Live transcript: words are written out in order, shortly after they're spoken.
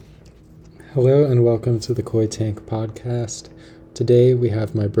Hello and welcome to the Koi Tank podcast. Today we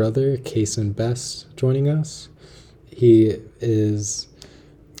have my brother, Caison Best, joining us. He is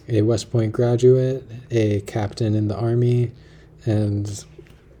a West Point graduate, a captain in the Army, and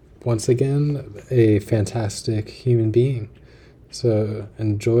once again, a fantastic human being. So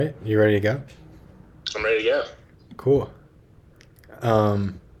enjoy. You ready to go? I'm ready to go. Cool. I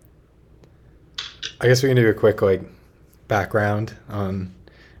guess we can do a quick background on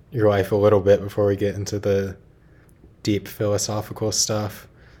your life a little bit before we get into the deep philosophical stuff.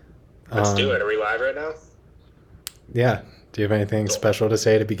 Let's do it. Are we live right now? Yeah. Do you have anything Cool. special to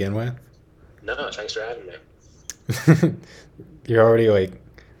say to begin with? No, thanks for having me. You're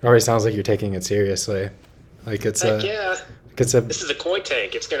already sounds like you're taking it seriously. Like it's Heck a, yeah. it's a, This is a koi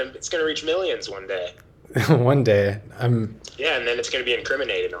tank. It's gonna reach millions one day. one day. Yeah, and then it's gonna be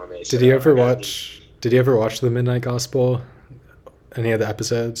incriminated on me. Did you ever watch the Midnight Gospel? Any of the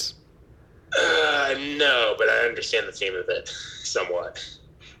episodes? No, but I understand the theme of it somewhat.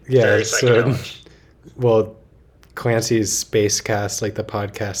 Yeah, Very so, psychedelic. well, Clancy's Space Cast, like the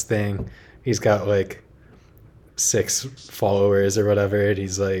podcast thing, he's got like 6 followers or whatever, and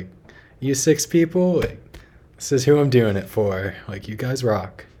he's like, "You 6 people, like, this is who I'm doing it for. Like, you guys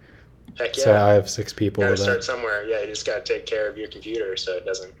rock." Heck So yeah. I have 6 people Gotta that start somewhere. Yeah, you just gotta take care of your computer so it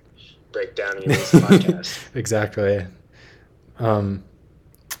doesn't break down and you lose the podcast. exactly. Um,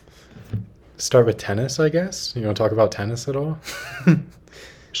 Start with tennis, I guess. You want to talk about tennis at all?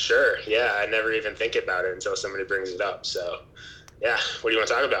 Sure. Yeah, I never even think about it until somebody brings it up. So, yeah, what do you want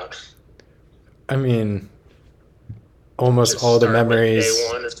to talk about? I mean, almost Just all the start with memories. day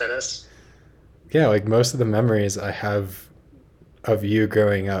one of tennis. Yeah, like most of the memories I have of you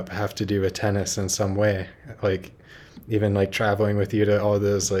growing up have to do with tennis in some way. Like even like traveling with you to all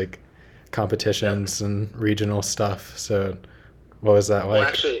those like competitions and regional stuff. So what was that Well, like?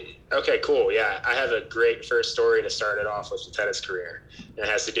 actually, okay, cool. Yeah, I have a great first story to start it off with the tennis career. And it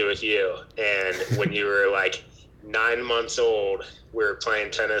has to do with you. And when you were like 9 months old, we were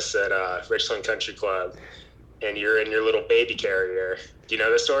playing tennis at Richland Country Club, and you're in your little baby carrier. Do you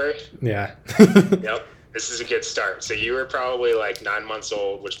know this story? Yeah. Yep. This is a good start. So you were probably like 9 months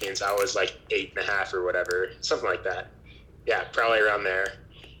old, which means I was like 8.5 or whatever, something like that. Yeah, probably around there.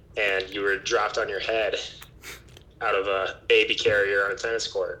 And you were dropped on your head out of a baby carrier on a tennis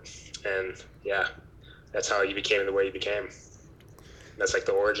court. And yeah, that's how you became the way you became. That's like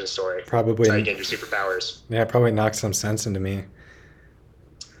the origin story. That's how you Probably, gained your superpowers, yeah, probably knocked some sense into me.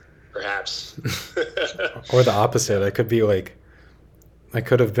 perhaps. Or the opposite. I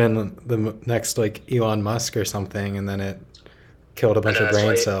could have been the next like Elon Musk or something, and then it killed a I bunch know of that's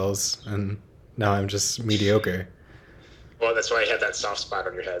brain why. cells, and now I'm just mediocre. Well, that's why you had that soft spot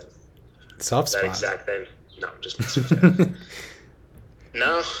on your head. Soft That spot. exact thing. No, I'm just messing with you.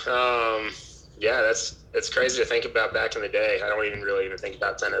 No, yeah, it's crazy to think about back in the day. I don't even think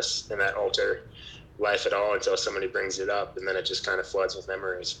about tennis in that alter life at all until somebody brings it up, and then it just kind of floods with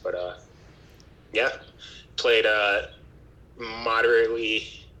memories. But yeah, played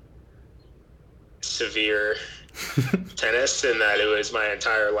moderately severe tennis in that it was my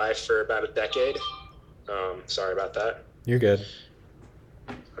entire life for about a decade. Sorry about that. You're good.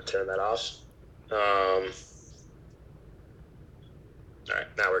 I'll turn that off. All right,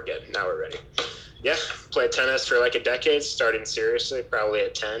 now we're good. Now we're ready. Yeah, played tennis for like a decade, starting seriously probably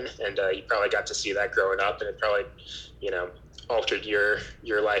at 10, and you probably got to see that growing up, and it probably, you know, altered your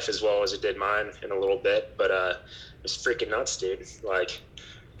life as well as it did mine in a little bit. But it was freaking nuts, dude. Like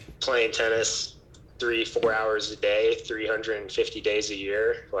playing tennis 3-4 hours a day, 350 days a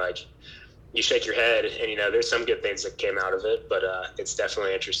year. Like you shake your head, and there's some good things that came out of it, but it's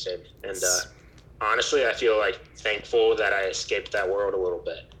definitely interesting. And honestly, I feel like thankful that I escaped that world a little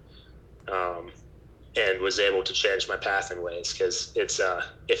bit. And was able to change my path in ways, because it's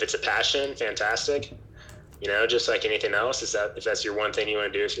if it's a passion, fantastic. Just like anything else, if that's your one thing you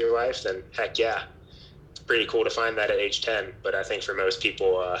want to do with your life, then heck yeah, it's pretty cool to find that at age 10. But I think for most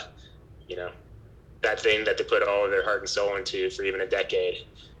people, you know, that thing that they put all of their heart and soul into for even a decade,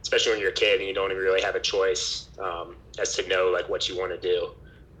 especially when you're a kid and you don't even really have a choice as to know like what you want to do,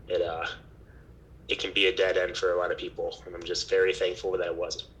 it can be a dead end for a lot of people, and I'm just very thankful that it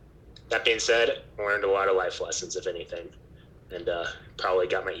wasn't. That being said, I learned a lot of life lessons, if anything, and probably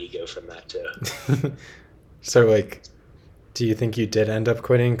got my ego from that too. So, like, do you think you did end up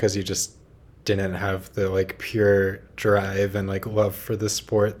quitting because you just didn't have the like pure drive and like love for the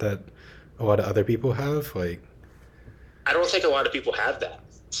sport that a lot of other people have? Like, I don't think a lot of people have that.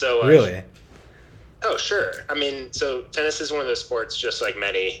 So, like, really? oh, sure. I mean, so tennis is one of those sports, just like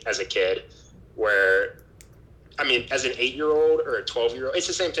many as a kid, where I mean, as an 8-year-old or a 12-year-old, it's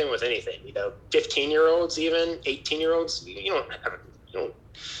the same thing with anything. 15-year-olds, even 18-year-olds, you don't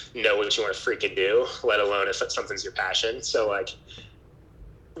know what you want to freaking do, let alone if something's your passion. So like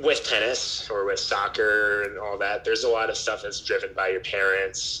with tennis or with soccer and all that, there's a lot of stuff that's driven by your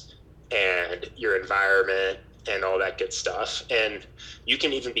parents and your environment and all that good stuff. And you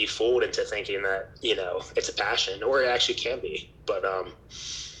can even be fooled into thinking that, it's a passion, or it actually can be. But,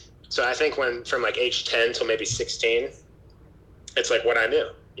 so I think from like age 10 till maybe 16, it's like what I knew,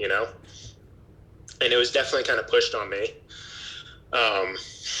 and it was definitely kind of pushed on me.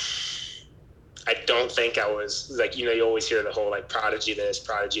 I don't think I was like, you always hear the whole like prodigy this,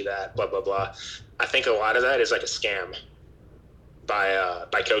 prodigy that, blah, blah, blah. I think a lot of that is like a scam by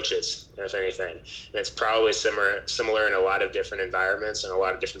coaches, if anything. And it's probably similar in a lot of different environments and a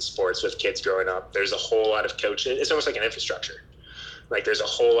lot of different sports with kids growing up. There's a whole lot of coaches. It's almost like an infrastructure. Like there's a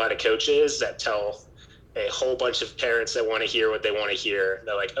whole lot of coaches that tell a whole bunch of parents that want to hear what they want to hear.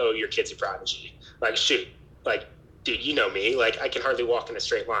 They're like, oh, your kid's a prodigy. Like, shoot, like, dude, you know me, like I can hardly walk in a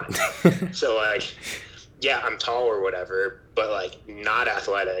straight line. So like, yeah, I'm tall or whatever, but like not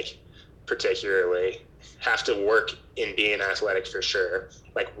athletic particularly. Have to work in being athletic for sure.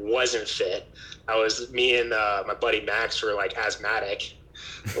 Like wasn't fit. Me and my buddy Max were like asthmatic.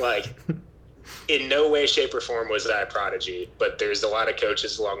 Like in no way, shape, or form was I a prodigy, but there's a lot of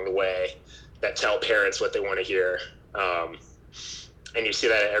coaches along the way that tell parents what they want to hear. And you see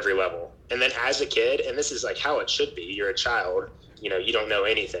that at every level. And then as a kid, and this is like how it should be, you're a child, you don't know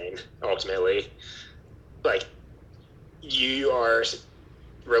anything ultimately. Like you are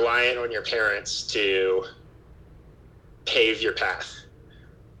reliant on your parents to pave your path.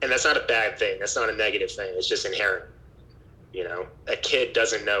 And that's not a bad thing. That's not a negative thing. It's just inherent. A kid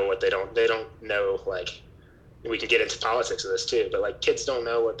doesn't know what they don't know. Like we can get into politics of this too, but like kids don't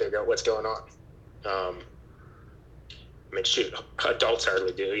know what's going on. I mean, shoot, adults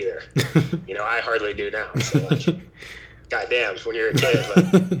hardly do either. I hardly do now. So like, goddamn, when you're a kid,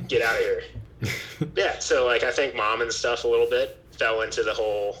 like, get out of here. Yeah. So like, I think mom and stuff a little bit fell into the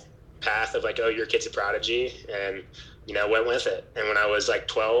whole path of like, oh, your kid's a prodigy, and went with it. And when I was like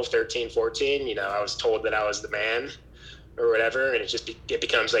 12, 13, 14, I was told that I was the man or whatever, and it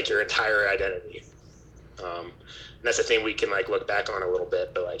becomes like your entire identity. And that's the thing we can like look back on a little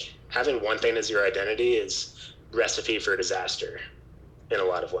bit, but like having one thing as your identity is recipe for disaster in a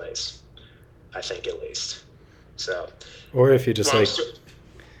lot of ways, I think, at least. So, or if you just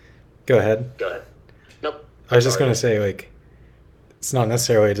go ahead. Nope. I was just going to say, like, it's not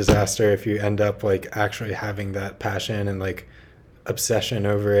necessarily a disaster if you end up like actually having that passion and like obsession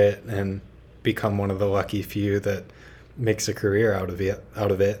over it and become one of the lucky few that makes a career out of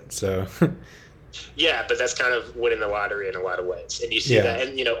it. So yeah, but that's kind of winning the lottery in a lot of ways. And you see that,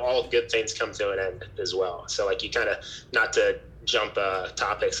 and all good things come to an end as well. So like you kind of, not to jump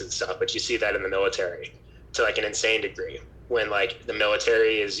topics and stuff, but you see that in the military to like an insane degree, when like the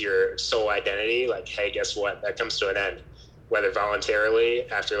military is your sole identity. Like, hey, guess what? That comes to an end, whether voluntarily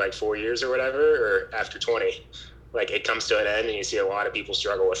after like 4 years or whatever, or after 20, like it comes to an end. And you see a lot of people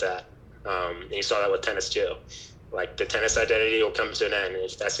struggle with that. And you saw that with tennis too. Like the tennis identity will come to an end. And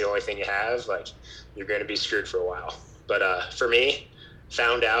if that's the only thing you have, like you're going to be screwed for a while. But for me,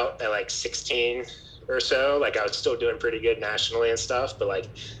 found out at like 16 or so, like I was still doing pretty good nationally and stuff, but like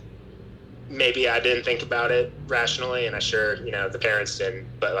maybe I didn't think about it rationally, and I sure, the parents didn't,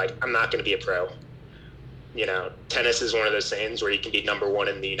 but like I'm not going to be a pro. Tennis is one of those things where you can be number one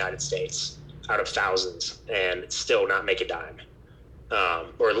in the United States out of thousands and still not make a dime.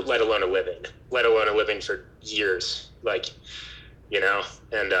 Or let alone a living for years, like,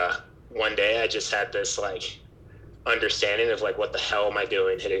 and one day I just had this like understanding of like, what the hell am I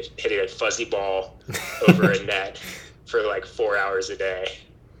doing hitting a fuzzy ball over a net for like 4 hours a day.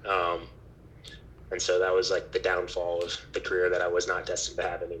 And so that was like the downfall of the career that I was not destined to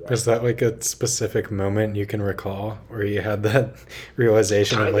have anyway. Was that like a specific moment you can recall where you had that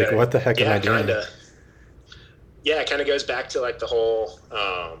realization of like, what the heck am I doing? Yeah, it kind of goes back to like the whole,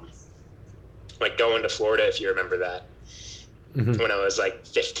 like going to Florida, if you remember that. Mm-hmm. When I was like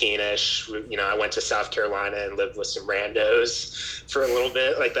 15-ish, I went to South Carolina and lived with some randos for a little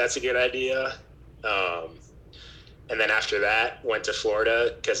bit. Like that's a good idea. And then after that, went to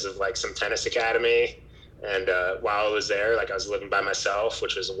Florida because of like some tennis academy. And while I was there, like I was living by myself,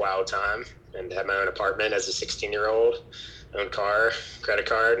 which was a wild time, and had my own apartment as a 16-year-old, own car, credit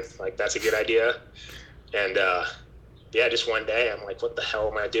card. Like that's a good idea. And just one day I'm like, what the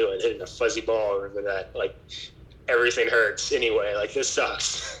hell am I doing? Hitting a fuzzy ball over that, like everything hurts anyway, like this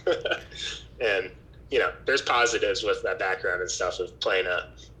sucks. And there's positives with that background and stuff of playing a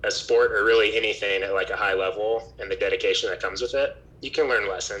a sport or really anything at like a high level and the dedication that comes with it, you can learn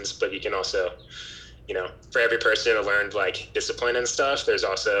lessons, but you can also, for every person who learned like discipline and stuff, there's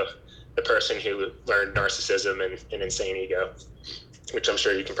also the person who learned narcissism and insane ego, which I'm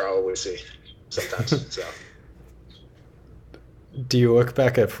sure you can probably see sometimes. So Do you look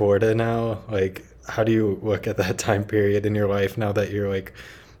back at Florida now? Like, how do you look at that time period in your life now that you're like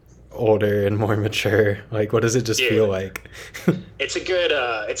older and more mature? Like, what does it just feel yeah, like? it's a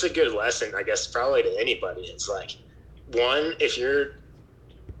good lesson, I guess, probably to anybody. It's like, one, if you're,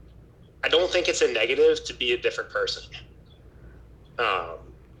 I don't think it's a negative to be a different person. Um,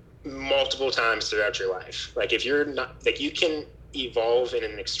 Multiple times throughout your life. Like if you're not, like you can evolve in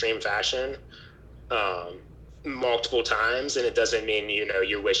an extreme fashion um, multiple times, and it doesn't mean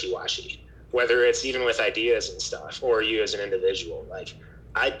you're wishy-washy. Whether it's even with ideas and stuff, or you as an individual. Like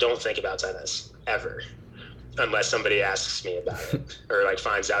I don't think about tennis ever, unless somebody asks me about it or like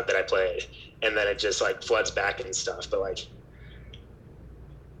finds out that I played, and then it just like floods back and stuff. But like,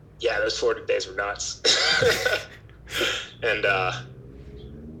 yeah, those 40 days were nuts. And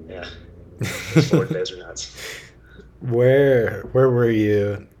yeah, those 40 days were nuts. Where were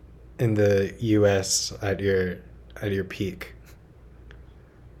you in the U.S. at your peak?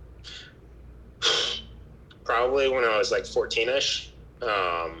 Probably when I was like 14ish.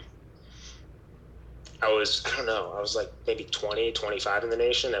 I don't know, I was like maybe 20, 25 in the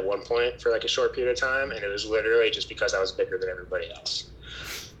nation at one point for like a short period of time. And it was literally just because I was bigger than everybody else.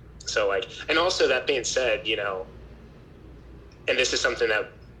 So like, and also that being said, and this is something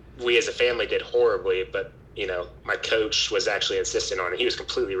that we as a family did horribly, but my coach was actually insistent on it. He was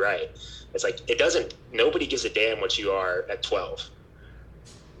completely right. It's like, nobody gives a damn what you are at 12,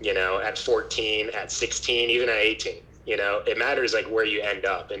 at 14, at 16, even at 18. It matters like where you end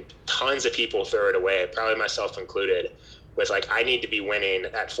up, and tons of people throw it away, probably myself included, with like, I need to be winning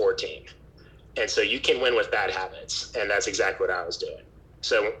at 14. And so you can win with bad habits. And that's exactly what I was doing.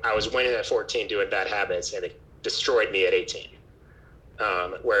 So I was winning at 14 doing bad habits, and it destroyed me at 18.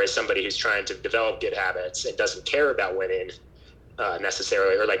 Whereas somebody who's trying to develop good habits and doesn't care about winning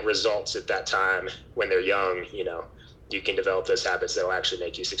necessarily, or like results at that time when they're young, you can develop those habits that will actually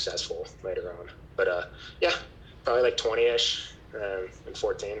make you successful later on. But yeah, probably like 20-ish and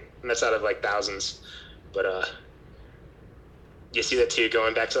 14. And that's out of like thousands. But you see that too,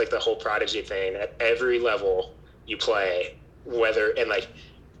 going back to like the whole prodigy thing. At every level you play, and like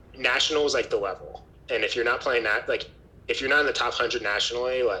national is like the level. And if you're not playing that, like if you're not in the top 100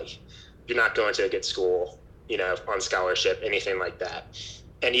 nationally, like you're not going to a good school, on scholarship, anything like that.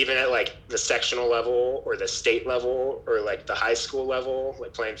 And even at like the sectional level or the state level or like the high school level,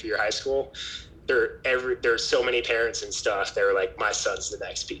 like playing for your high school, there's so many parents and stuff that are like, my son's the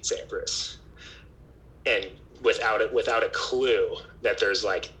next Pete Sampras. And without a clue that there's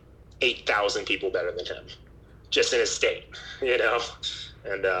like 8,000 people better than him just in his state, and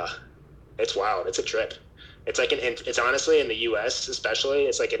it's wild. It's a trip. It's like it's honestly in the U.S. especially,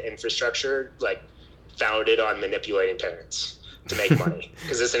 it's like an infrastructure like founded on manipulating parents to make money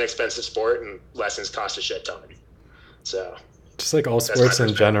because it's an expensive sport and lessons cost a shit ton. So just like all sports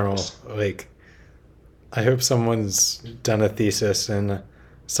in general, like I hope someone's done a thesis in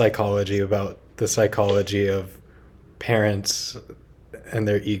psychology about the psychology of parents and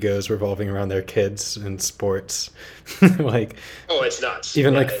their egos revolving around their kids in sports. Like, oh, it's nuts.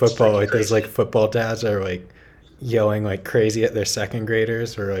 Even like football, like crazy. there's like football dads are like yelling like crazy at their second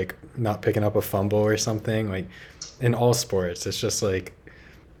graders or like not picking up a fumble or something. Like in all sports, it's just like,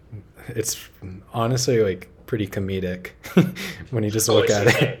 it's honestly like pretty comedic when you just look at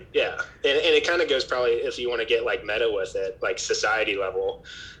insane. it. Yeah. And it kind of goes probably, if you want to get like meta with it, like society level,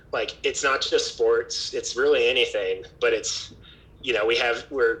 like it's not just sports, it's really anything, but it's,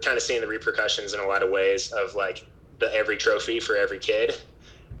 we're kind of seeing the repercussions in a lot of ways of like the every trophy for every kid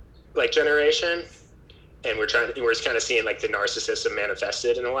like generation. And we're kind of seeing like the narcissism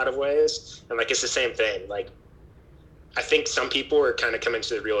manifested in a lot of ways. And like, it's the same thing. Like, I think some people are kind of coming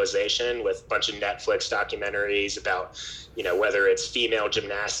to the realization with a bunch of Netflix documentaries about, whether it's female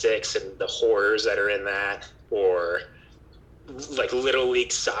gymnastics and the horrors that are in that, or like little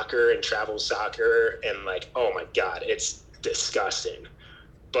league soccer and travel soccer. And like, oh my God, it's disgusting.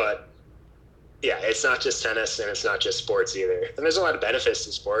 But yeah, it's not just tennis and it's not just sports either. And there's a lot of benefits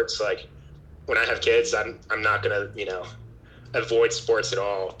to sports. Like when I have kids, I'm not going to, avoid sports at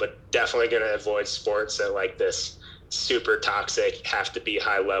all, but definitely going to avoid sports at like this super toxic, have to be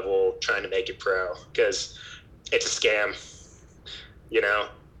high level, trying to make it pro, because it's a scam,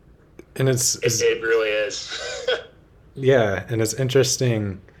 And it really is. yeah, and it's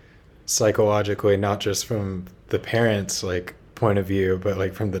interesting psychologically, not just from the parents like point of view, but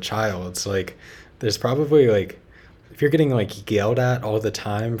like from the child's, like there's probably like if you're getting like yelled at all the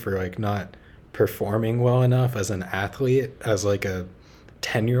time for like not performing well enough as an athlete, as like a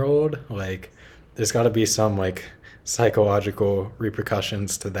 10-year-old, like there's got to be some like psychological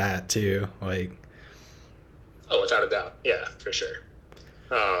repercussions to that too. Like, Oh, without a doubt. Yeah, for sure.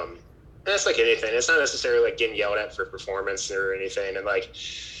 And that's like anything. It's not necessarily like getting yelled at for performance or anything. And like,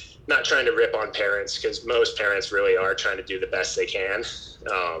 not trying to rip on parents, because most parents really are trying to do the best they can,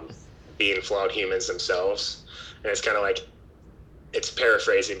 being flawed humans themselves. And it's kind of like, it's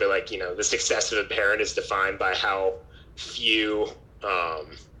paraphrasing, but like, the success of a parent is defined by how few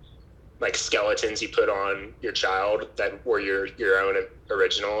like skeletons you put on your child that were your own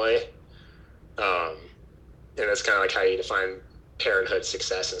originally. And that's kind of like how you define parenthood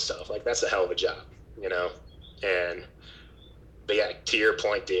success and stuff. Like, that's a hell of a job, and but yeah, to your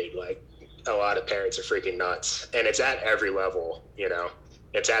point, dude, like a lot of parents are freaking nuts, and it's at every level.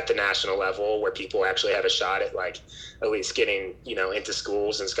 It's at the national level where people actually have a shot at like at least getting into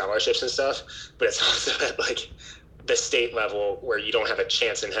schools and scholarships and stuff, but it's also at like the state level where you don't have a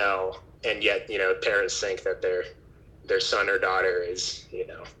chance in hell, and yet parents think that their son or daughter is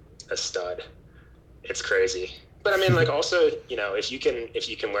a stud. It's crazy. But I mean, like, also, if you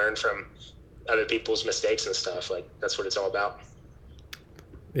can learn from other people's mistakes and stuff, like, that's what it's all about.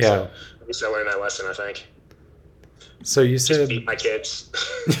 Yeah. So, at least I learned that lesson, I think. So you said, just beat my kids,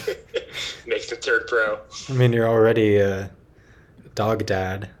 make them third pro. I mean, you're already a dog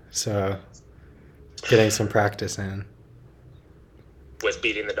dad, so getting some practice in. With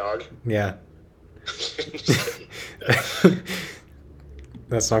beating the dog? Yeah.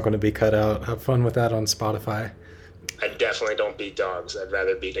 That's not going to be cut out. Have fun with that on Spotify. I definitely don't beat dogs. I'd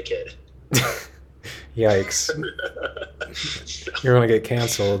rather beat a kid. Yikes. You're going to get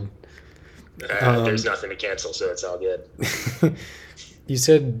canceled. There's nothing to cancel, so it's all good. You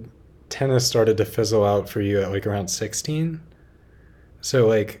said tennis started to fizzle out for you at like around 16? So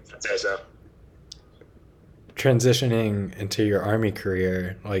like, I'd say so. Transitioning into your Army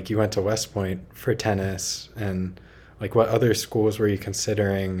career, like you went to West Point for tennis, and like what other schools were you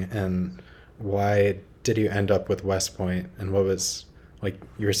considering, and why did you end up with West Point, and what was like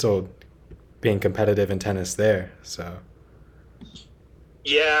you were still being competitive in tennis there, so.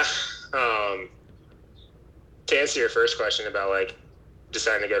 Yeah. To answer your first question about like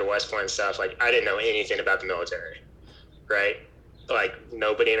deciding to go to West Point and stuff, like I didn't know anything about the military, right? Like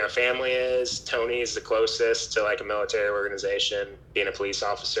nobody in our family is. Tony's the closest to like a military organization, being a police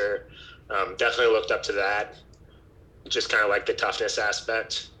officer. Definitely looked up to that. Just kind of like the toughness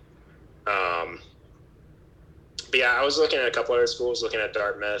aspect. But yeah, I was looking at a couple other schools, looking at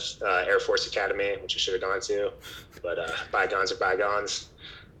Dartmouth, Air Force Academy, which I should have gone to, but bygones are bygones.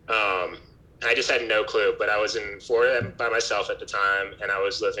 I just had no clue, but I was in Florida by myself at the time, and I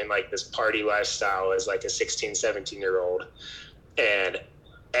was living like this party lifestyle as like a 16, 17-year-old. And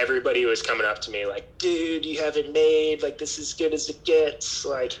everybody was coming up to me like, dude, you have it made. Like, this is as good as it gets.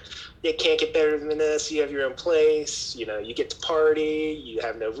 Like, it can't get better than this. You have your own place. You get to party. You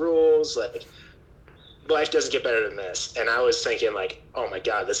have no rules. Like, life doesn't get better than this. And I was thinking like, oh my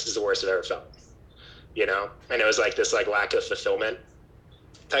God, this is the worst I've ever felt. And it was like this like lack of fulfillment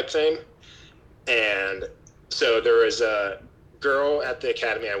type thing. And so there was a girl at the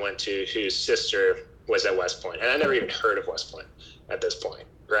academy I went to whose sister was at West Point, and I never even heard of West Point at this point,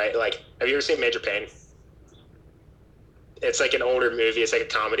 right? Like, have you ever seen Major Payne? It's like an older movie. It's like a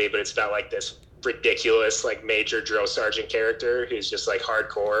comedy, but it's about like this ridiculous like major drill sergeant character who's just like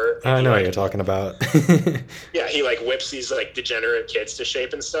hardcore. I know what you're talking about. Yeah, he like whips these like degenerate kids to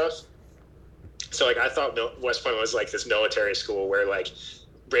shape and stuff. So like I thought West Point was like this military school where like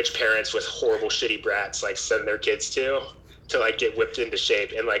rich parents with horrible shitty brats like send their kids to like get whipped into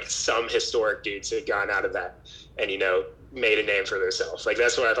shape, and like some historic dudes had gone out of that and made a name for themselves. Like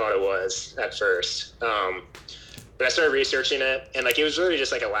that's what I thought it was at first. But I started researching it, and like it was really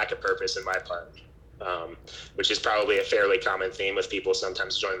just like a lack of purpose in my part, which is probably a fairly common theme with people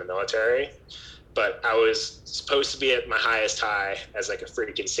sometimes joining the military. But I was supposed to be at my highest high as like a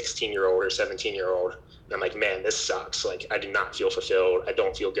freaking 16-year-old or 17-year-old. And I'm like, man, this sucks. Like, I do not feel fulfilled. I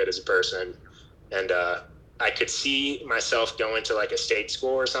don't feel good as a person. And I could see myself going to like a state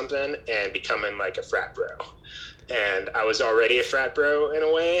school or something and becoming like a frat bro. And I was already a frat bro in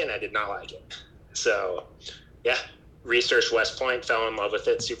a way, and I did not like it. So, yeah, researched West Point, fell in love with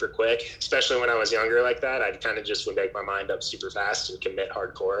it super quick, especially when I was younger like that. I kind of just would make my mind up super fast and commit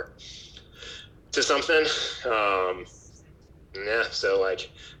hardcore to something. Yeah, so like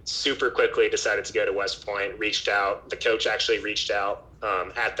super quickly decided to go to West Point, reached out. The coach actually reached out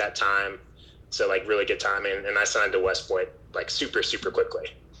at that time So like really good timing. And I signed to West Point like super, super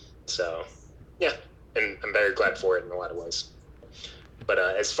quickly. So yeah, and I'm very glad for it in a lot of ways. But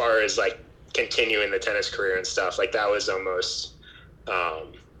as far as like continuing the tennis career and stuff, like that was almost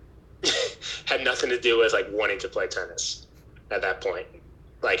had nothing to do with like wanting to play tennis at that point.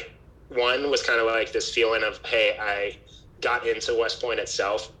 Like one was kind of like this feeling of, hey, I got into West Point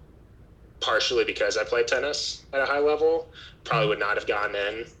itself partially because I played tennis at a high level. Probably would not have gotten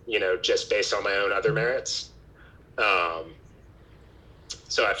in, just based on my own other merits.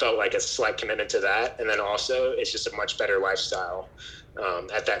 So I felt like a slight commitment to that. And then also it's just a much better lifestyle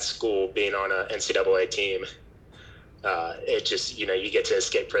at that school, being on an NCAA team. It just, you get to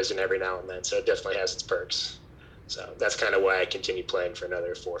escape prison every now and then. So it definitely has its perks. So that's kind of why I continued playing for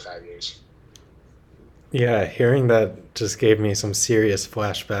another 4 or 5 years. Yeah, hearing that just gave me some serious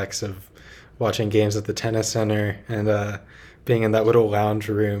flashbacks of watching games at the tennis center and being in that little lounge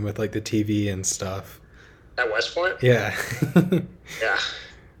room with like the TV and stuff. At West Point? Yeah. Yeah.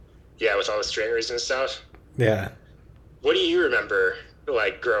 Yeah, with all the stringers and stuff. Yeah. What do you remember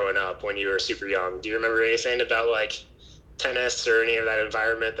like growing up when you were super young? Do you remember anything about like tennis or any of that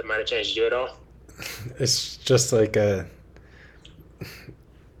environment that might have changed you at all? It's just like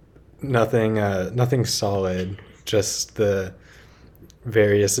nothing solid, just the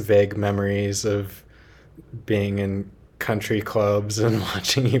various vague memories of being in country clubs and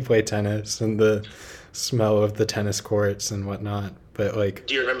watching you play tennis and the smell of the tennis courts and whatnot. But like,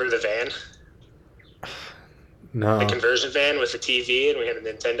 do you remember the van? No. The conversion van with the TV and we had a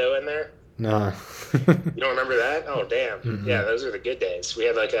Nintendo in there? No. You don't remember that? Oh, damn. Mm-mm. Yeah, those are the good days. We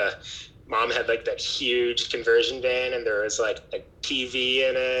had mom had like that huge conversion van and there was like a TV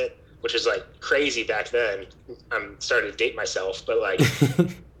in it, which was like crazy back then. I'm starting to date myself, but like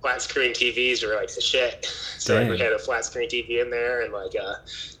flat screen TVs were like the shit. So like, we had a flat screen TV in there and like a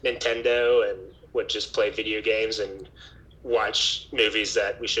Nintendo, and would just play video games and watch movies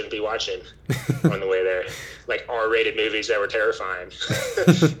that we shouldn't be watching on the way there. Like R-rated movies that were terrifying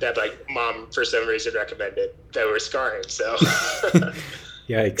that like mom for some reason recommended that were scarring. So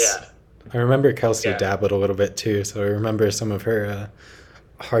Yikes. Yeah. I remember Kelsey dabbled a little bit too, so I remember some of her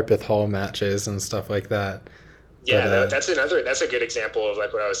Harpeth Hall matches and stuff like that. Yeah, but, that's a good example of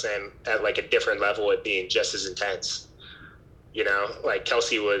like what I was saying, at like a different level, it being just as intense. Like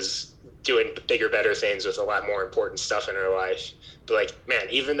Kelsey was doing bigger, better things with a lot more important stuff in her life. But like, man,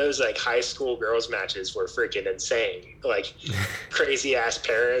 even those like high school girls matches were freaking insane. Like crazy ass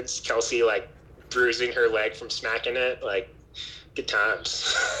parents, Kelsey like bruising her leg from smacking it, like good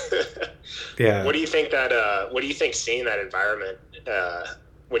times. Yeah. What do you think seeing that environment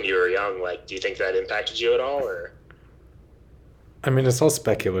when you were young, like, do you think that impacted you at all, or? I mean, it's all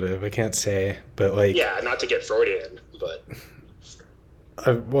speculative. I can't say, but like. Yeah, not to get Freudian, but.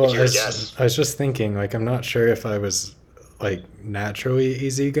 I was just thinking, like, I'm not sure if I was like naturally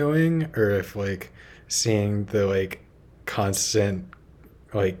easygoing or if like seeing the like constant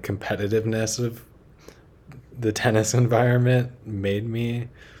like competitiveness of the tennis environment made me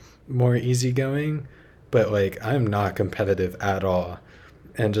more easygoing, but like I'm not competitive at all.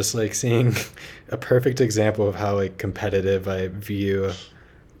 And just like seeing a perfect example of how like competitive I view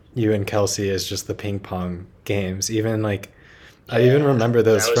you and Kelsey as just the ping pong games. Even like I even remember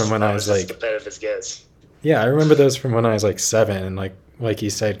those from when I was like competitive as gets. Yeah, I remember those from when I was like 7, and like you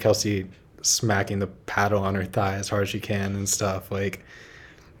said, Kelsey smacking the paddle on her thigh as hard as she can and stuff. Like,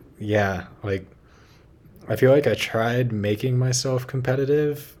 yeah, like I feel like I tried making myself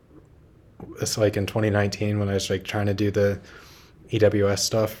competitive. It's like in 2019 when I was like trying to do the EWS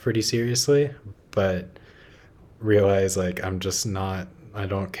stuff pretty seriously, but realized like I'm just not. I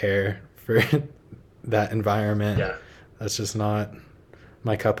don't care for that environment. Yeah. That's just not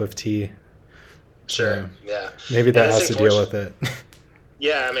my cup of tea. Sure. Yeah. Maybe that has to deal with it.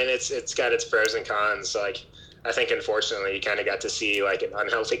 Yeah, I mean it's got its pros and cons. Like I think unfortunately you kind of got to see like an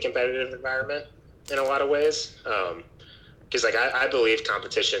unhealthy competitive environment in a lot of ways. Because like I believe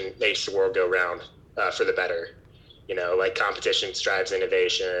competition makes the world go round for the better. Like competition drives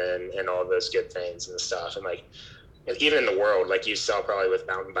innovation and all those good things and stuff. And like even in the world, like you saw probably with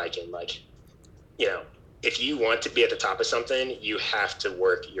mountain biking, like if you want to be at the top of something, you have to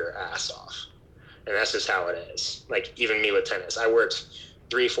work your ass off. And that's just how it is. Like even me with tennis, I worked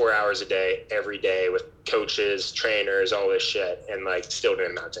 3-4 hours a day, every day with coaches, trainers, all this shit, and like still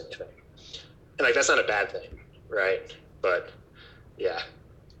didn't amount to anything. And like, that's not a bad thing. Right. But yeah,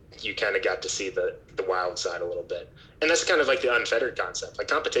 you kind of got to see the wild side a little bit. And that's kind of like the unfettered concept. Like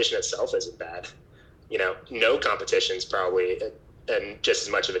competition itself isn't bad. No competition is probably and just as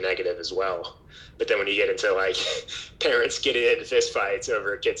much of a negative as well. But then when you get into like parents getting into fist fights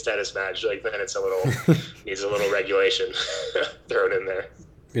over a kid's tennis match, like then it's needs a little regulation thrown in there.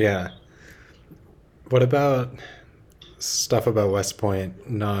 Yeah. What about stuff about West Point,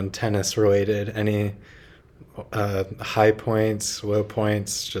 non-tennis related? Any high points, low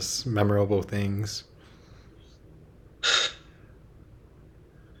points, just memorable things?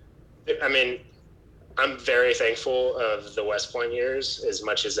 I mean, I'm very thankful of the West Point years, as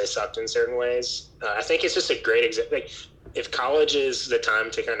much as they sucked in certain ways. I think it's just a great example. Like, if college is the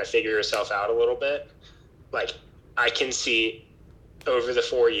time to kind of figure yourself out a little bit, like I can see over the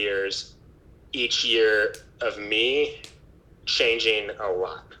 4 years, each year of me changing a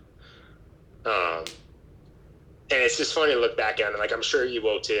lot. And it's just funny to look back on, and like I'm sure you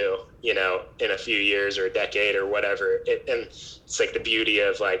will too, you know, in a few years or a decade or whatever. And it's like the beauty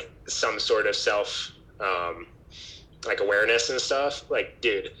of like some sort of self like awareness and stuff. Like,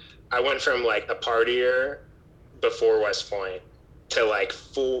 dude, I went from like a partier before West Point to like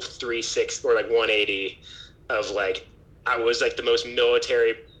full 360 or like 180 of like I was like the most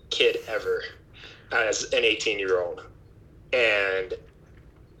military kid ever as an 18-year-old. And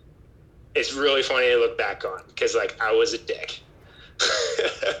it's really funny to look back on because like I was a dick.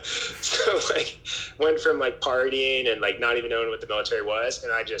 So like went from like partying and like not even knowing what the military was,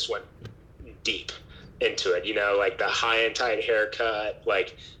 and I just went deep into it, you know, like the high and tight haircut,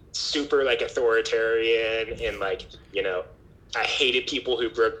 like super like authoritarian, and like, you know, I hated people who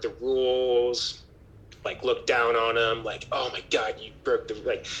broke the rules, like looked down on them, like, oh my God, you broke the,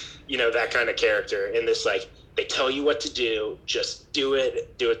 like, you know, that kind of character. And this, like, they tell you what to do, just do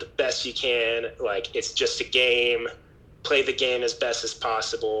it the best you can. Like, it's just a game, play the game as best as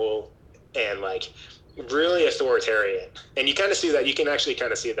possible. And like really authoritarian. And you kind of see that, you can actually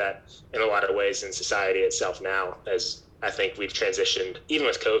kind of see that in a lot of ways in society itself now, as I think we've transitioned, even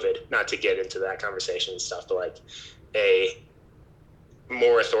with COVID, not to get into that conversation and stuff, but like a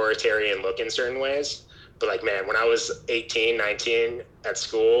more authoritarian look in certain ways. But like, man, when I was 18, 19 at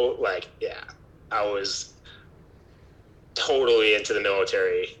school, like, yeah, I was totally into the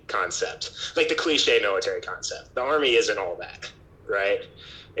military concept, like the cliche military concept. The Army isn't all that, right?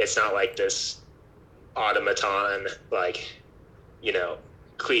 It's not like this automaton, like, you know,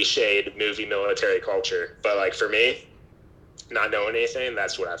 cliched movie military culture. But like for me, not knowing anything,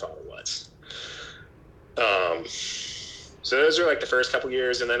 that's what I thought it was. So those are like the first couple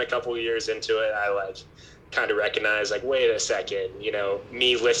years, and then a couple years into it, I like kind of recognized, like, wait a second, you know,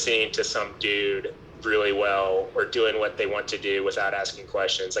 me listening to some dude really well or doing what they want to do without asking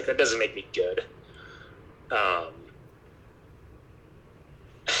questions, like that doesn't make me good.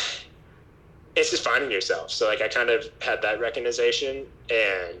 It's just finding yourself. So like I kind of had that recognition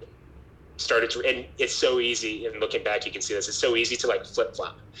and started to, and it's so easy, and looking back you can see this, it's so easy to like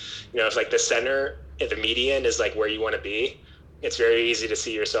flip-flop, you know, if like the center, if the median is like where you want to be, it's very easy to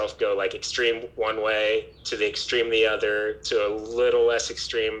see yourself go like extreme one way to the extreme the other to a little less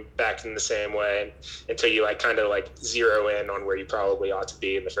extreme back in the same way, until you like kind of like zero in on where you probably ought to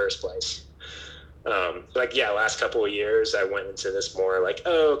be in the first place. Like, yeah, last couple of years I went into this more like,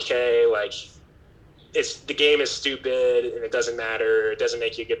 oh, okay, like it's, the game is stupid and it doesn't matter, it doesn't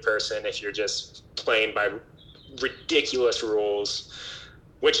make you a good person if you're just playing by ridiculous rules,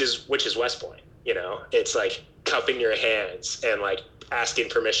 which is West Point. You know, it's like cupping your hands and like asking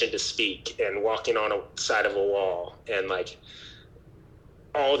permission to speak and walking on a side of a wall and like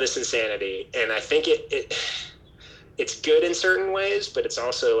all this insanity. And I think it's good in certain ways, but it's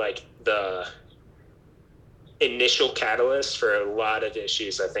also like the initial catalyst for a lot of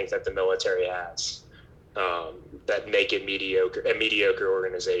issues I think that the military has, that make it a mediocre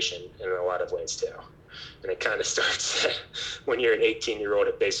organization in a lot of ways too. And it kind of starts when you're an 18-year-old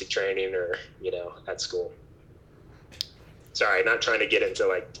at basic training or, you know, at school. Sorry, not trying to get into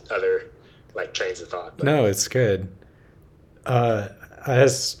like other like trains of thought. But. No, it's good. I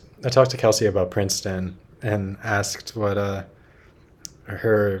talked to Kelsey about Princeton and asked what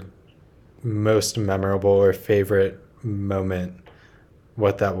her most memorable or favorite moment,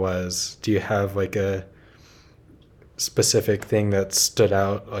 what that was. Do you have like a specific thing that stood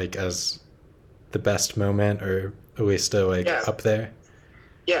out like as the best moment, or at least like up there?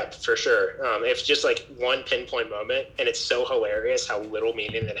 Yeah, for sure. It's just like one pinpoint moment, and it's so hilarious how little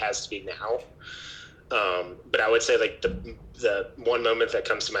meaning it has to be now. But I would say like the one moment that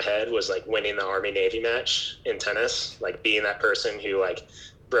comes to my head was like winning the Army-Navy match in tennis, like being that person who like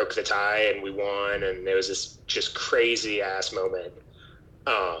broke the tie and we won, and it was this just crazy ass moment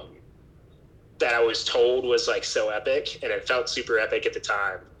that I was told was like so epic, and it felt super epic at the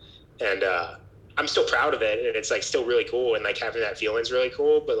time. And I'm still proud of it, and it's like still really cool, and like having that feeling is really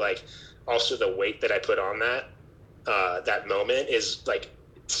cool. But like also the weight that I put on that moment is like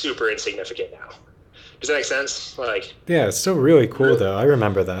super insignificant now. Does that make sense? Like, Yeah, it's still really cool really, though. I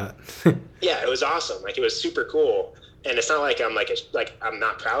remember that. yeah, it was awesome. Like, it was super cool. And it's not like I'm like I'm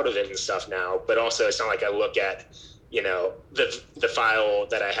not proud of it and stuff now, but also it's not like I look at, the file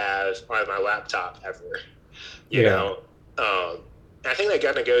that I have on my laptop ever, you Yeah. know. I think that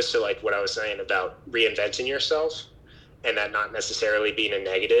kind of goes to like what I was saying about reinventing yourself, and that not necessarily being a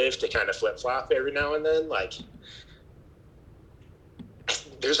negative, to kind of flip flop every now and then. Like,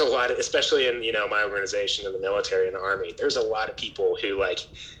 there's a lot of, especially in, my organization in the military and the army, there's a lot of people who like,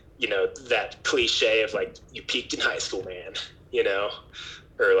 that cliche of like, you peaked in high school, man,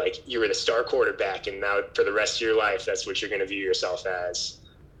 or like you were the star quarterback and now for the rest of your life that's what you're going to view yourself as.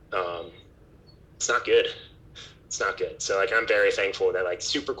 um, it's not good. It's not good. So like I'm very thankful that, like,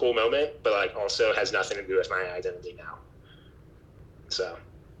 super cool moment, but like also has nothing to do with my identity now. So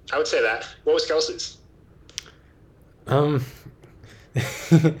I would say that. What was Kelsey's? Um,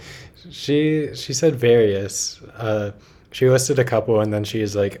 she said various. She listed a couple, and then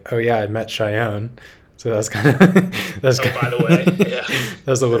she's like, "Oh yeah, I met Cheyenne." So that's kind of that's Oh, kind by the way, yeah.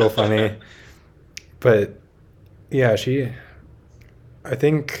 that's a little funny. But yeah, I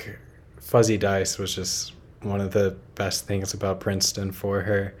think Fuzzy Dice was just one of the best things about Princeton for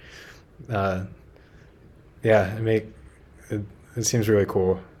her. Uh, yeah, it, it seems really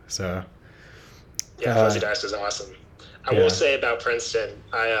cool. So Yeah, Fuzzy uh, Dice was awesome. I will yeah, say about Princeton,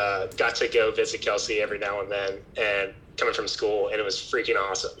 I got to go visit Kelsey every now and then, and coming from school, and it was freaking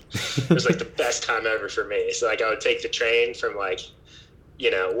awesome. It was like the best time ever for me. So like I would take the train from like,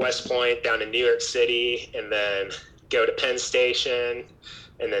 West Point down to New York City, and then go to Penn Station,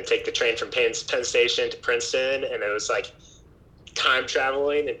 and then take the train from Penn Station to Princeton, and it was like time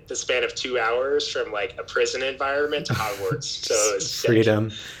traveling in the span of 2 hours from like a prison environment to Hogwarts. So it was just sick.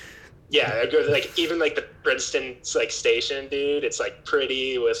 freedom. Yeah, I'd go to, like, even like the Princeton like station, dude. It's like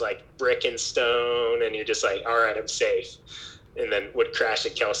pretty with like brick and stone, and you're just like, all right, I'm safe. And then would crash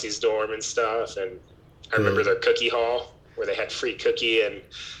at Kelsey's dorm and stuff. And I remember The their cookie hall where they had free cookie and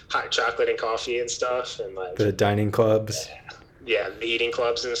hot chocolate and coffee and stuff, and like, the dining clubs. yeah, the eating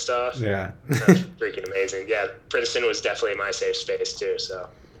clubs and stuff. Yeah. That's freaking amazing. Yeah, Princeton was definitely my safe space too. So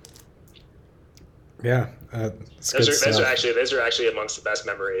Yeah, it's good stuff. those are actually amongst the best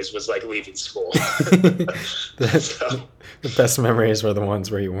memories. Was like leaving school. the, So the best memories were the ones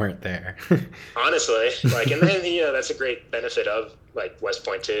where you weren't there. honestly, like, and then that's a great benefit of like West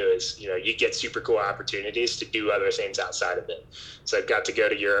Point too, is you get super cool opportunities to do other things outside of it. So I got to go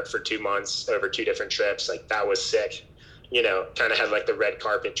to Europe for 2 months over 2 different trips. Like, that was sick. Kind of had like the red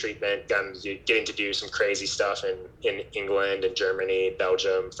carpet treatment, getting to do some crazy stuff in England and Germany,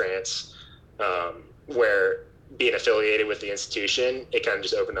 Belgium, France, where being affiliated with the institution, it kind of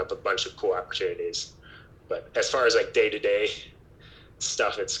just opened up a bunch of cool opportunities. But as far as like day to day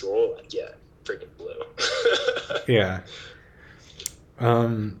stuff at school, like, yeah, freaking blue. Yeah.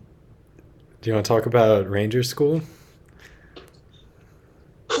 Do you want to talk about Ranger School?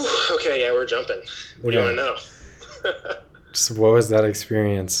 Okay, yeah, we're jumping. What do you Yeah. want to know? So what was that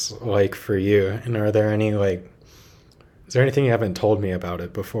experience like for you? And are there any is there anything you haven't told me about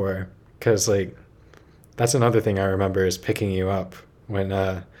it before? Because that's another thing I remember is picking you up when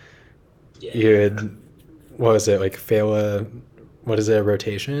you Yeah, had, what was it, like fail what is it, a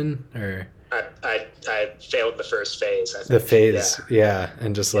rotation or I failed the first phase, I the think. Yeah, phase? Yeah,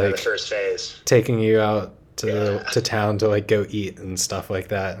 and just yeah, the first phase. taking you out Yeah, to town to go eat and stuff like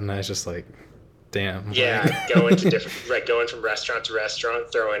that, and I was just like, damn, yeah, going to different, like, going from restaurant to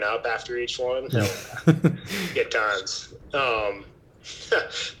restaurant, throwing up after each one. Hell yeah, good times.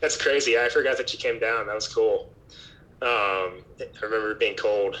 That's crazy. I forgot that you came down. That was cool. I remember it being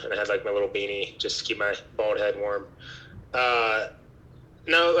cold, and I had like my little beanie just to keep my bald head warm. Uh,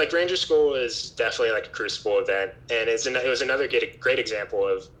 no, like Ranger School is definitely like a crucible event, and it was another great example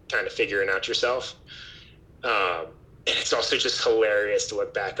of kind of figuring out yourself. And it's also just hilarious to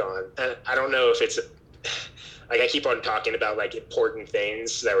look back on. And I don't know if it's like, I keep on talking about like important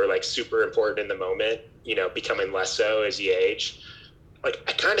things that were like super important in the moment, becoming less so as you age. Like,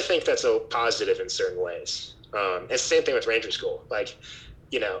 I kind of think that's a positive in certain ways. It's the same thing with Ranger School. Like,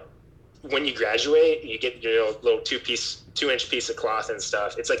 you know, when you graduate, you get your little 2-inch piece of cloth and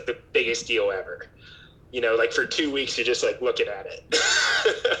stuff. It's like the biggest deal ever. Like for 2 weeks, you're just like looking at it,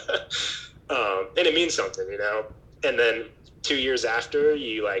 and it means something, And then 2 years after,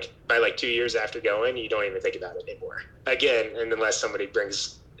 by 2 years after going, you don't even think about it anymore again, and unless somebody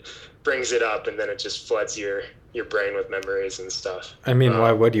brings brings it up, and then it just floods your brain with memories and stuff. I mean,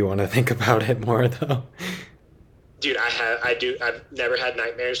 why would you want to think about it more though? Dude, I've never had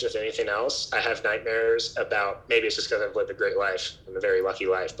nightmares with anything else. I have nightmares about, maybe it's just because I've lived a great life. I'm a very lucky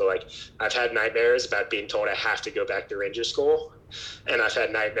life, but like I've had nightmares about being told I have to go back to Ranger school. And I've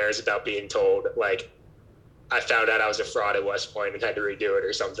had nightmares about being told like I found out I was a fraud at West Point and had to redo it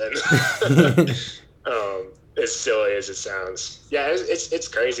or something. As silly as it sounds. Yeah, it's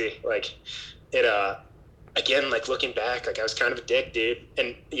crazy. Like it, again, like looking back, like I was kind of a dick, dude.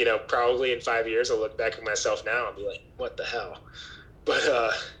 And, you know, probably in 5 years, I'll look back at myself now and be like, what the hell? But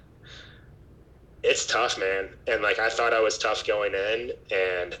it's tough, man. And like, I thought I was tough going in,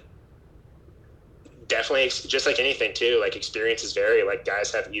 and definitely just like anything too, like experiences vary. Like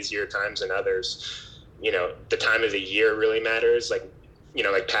guys have easier times than others. You know, the time of the year really matters. Like, you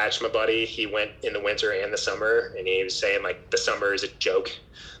know, like Patch, my buddy, he went in the winter and the summer, and he was saying like the summer is a joke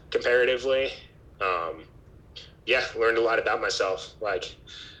comparatively. Yeah, learned a lot about myself. Like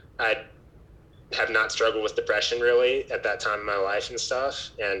I have not struggled with depression really at that time in my life and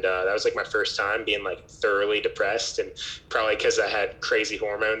stuff. And that was like my first time being like thoroughly depressed, and probably because I had crazy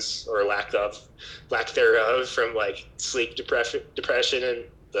hormones or lack thereof from like sleep depression and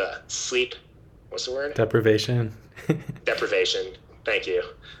the sleep, what's the word? Deprivation. Deprivation. Thank you.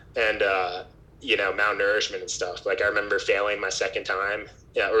 And, you know, malnourishment and stuff. Like I remember failing my second time,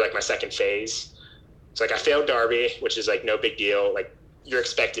 yeah, or like my second phase. So like I failed Derby, which is like no big deal. Like you're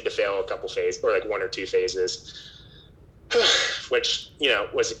expected to fail a couple phases or like 1 or 2 phases, which, you know,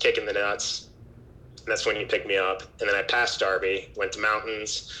 was a kick in the nuts. And that's when you picked me up. And then I passed Derby, went to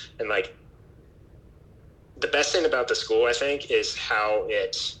mountains. And like the best thing about the school, I think, is how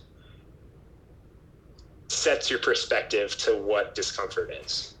it sets your perspective to what discomfort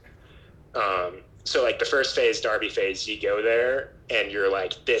is. So like the first phase, Derby phase, you go there and you're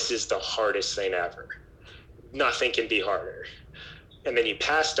like, this is the hardest thing ever. Nothing can be harder. And then you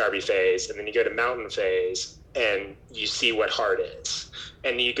pass Derby phase, and then you go to mountain phase, and you see what hard is.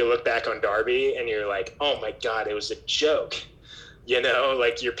 And you can look back on Derby and you're like, oh my God, it was a joke. You know,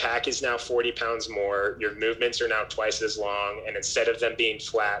 like your pack is now 40 pounds more, your movements are now twice as long, and instead of them being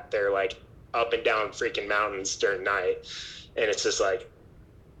flat, they're like up and down freaking mountains during night. And it's just like,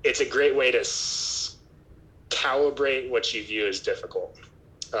 it's a great way to calibrate what you view as difficult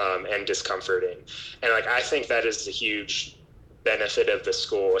and discomforting. And like I think that is a huge benefit of the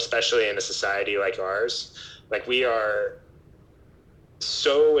school, especially in a society like ours. Like we are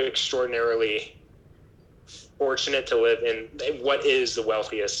so extraordinarily fortunate to live in what is the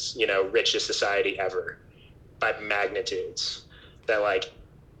wealthiest, you know, richest society ever by magnitudes. That like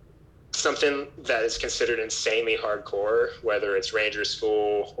something that is considered insanely hardcore, whether it's ranger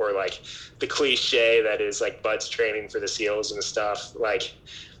school or like the cliche that is like Bud's training for the SEALs and stuff, like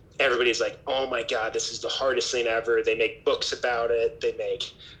everybody's like, oh my God, this is the hardest thing ever. They make books about it. They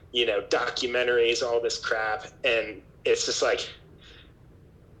make, you know, documentaries, all this crap. And it's just like,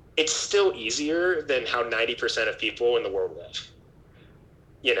 it's still easier than how 90% of people in the world live,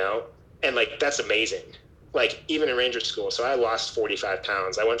 you know? And like, that's amazing. Like even in ranger school. So I lost 45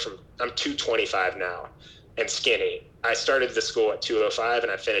 pounds. I'm 225 now and skinny. I started the school at 205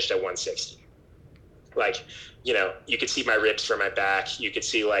 and I finished at 160. Like, you know, you could see my ribs from my back. You could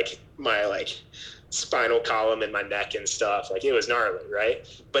see like my like spinal column in my neck and stuff. Like it was gnarly, right?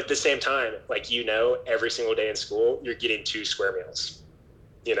 But at the same time, like, you know, every single day in school, you're getting 2 square meals,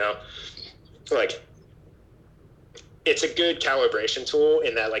 you know, like it's a good calibration tool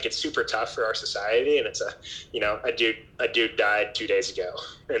in that like it's super tough for our society. And it's a, you know, a dude died 2 days ago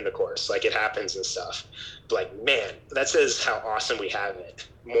in the course. Like it happens and stuff. But like, man, that says how awesome we have it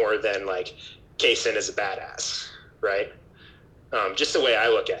more than like Caison is a badass, right? Just the way I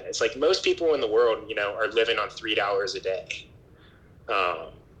look at it. It's like most people in the world, you know, are living on $3 a day.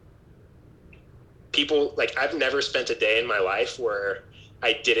 People like, I've never spent a day in my life where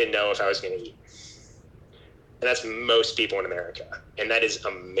I didn't know if I was going to eat. And that's most people in America. And that is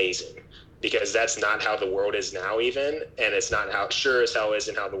amazing because that's not how the world is now even. And it's not how, sure as hell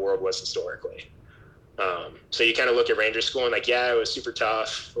isn't how the world was historically. So you kind of look at ranger school and like, yeah, it was super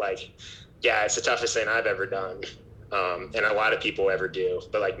tough. Like, yeah, it's the toughest thing I've ever done. And a lot of people ever do.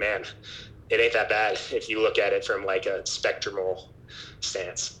 But like, man, it ain't that bad if you look at it from like a spectrumal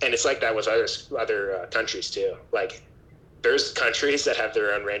stance. And it's like that with other countries too. Like, there's countries that have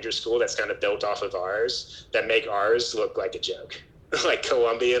their own ranger school that's kind of built off of ours that make ours look like a joke. Like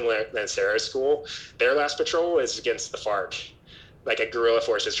Colombia and Lancero school, their last patrol is against the FARC. Like a guerrilla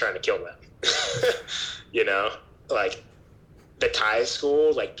force is trying to kill them. You know, like the Thai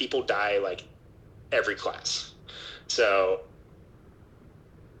school, like people die like every class. So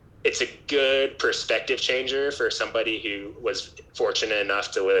it's a good perspective changer for somebody who was fortunate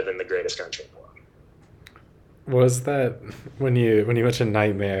enough to live in the greatest country in the world. Was that when you mentioned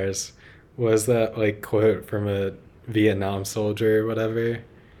nightmares? Was that like quote from a Vietnam soldier or whatever?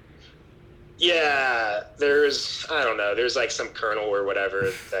 Yeah, I don't know, there's like some colonel or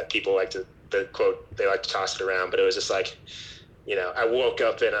whatever that people like to, the quote, they like to toss it around, but it was just like, I woke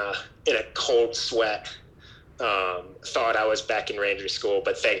up in a cold sweat, thought I was back in Ranger School,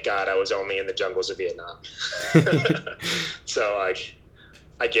 but thank God I was only in the jungles of Vietnam. So like,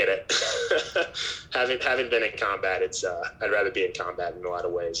 I get it. having been in combat, it's I'd rather be in combat in a lot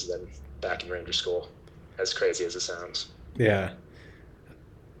of ways than back in Ranger School, as crazy as it sounds. Yeah.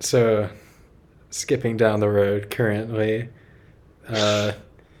 So skipping down the road currently, uh,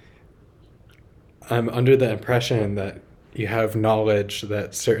 I'm under the impression that you have knowledge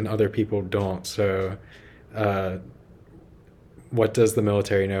that certain other people don't. So, uh, what does the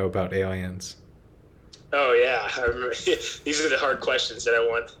military know about aliens? Oh yeah, I remember. These are the hard questions that I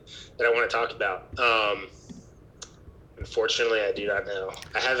want to talk about. Unfortunately, I do not know.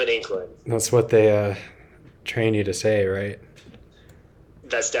 I have an inkling. That's what they train you to say, right?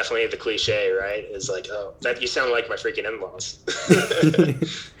 That's definitely the cliche, right? Is like, oh, that you sound like my freaking in-laws.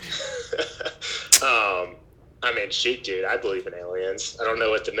 I mean, shoot, dude, I believe in aliens. I don't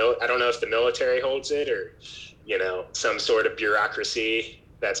know I don't know if the military holds it, or some sort of bureaucracy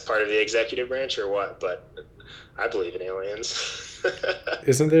that's part of the executive branch or what, but I believe in aliens.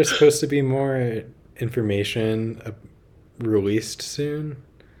 Isn't there supposed to be more information released soon?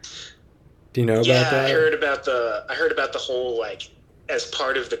 Do you know about Yeah, that? I heard about the whole, like, as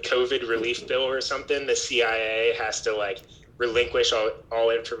part of the COVID relief bill or something, the CIA has to like relinquish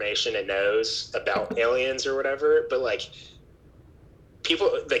all information it knows about aliens or whatever. But like,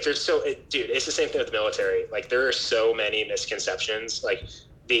 people, like, dude, it's the same thing with the military. Like, there are so many misconceptions. Like,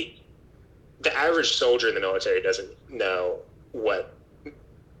 the the average soldier in the military doesn't know what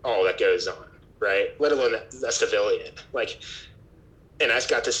all that goes on, right? Let alone a civilian. Like, and I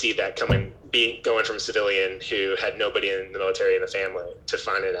got to see that going from a civilian who had nobody in the military in the family to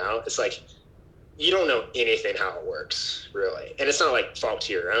finding out. It's like, you don't know anything how it works, really. And it's not like fault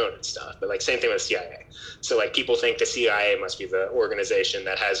to your own and stuff, but like, same thing with CIA. So like, people think the CIA must be the organization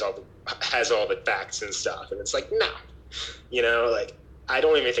that has all the facts and stuff, and it's like, no. Like, I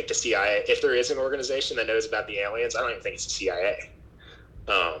don't even think the CIA, if there is an organization that knows about the aliens, I don't even think it's the CIA.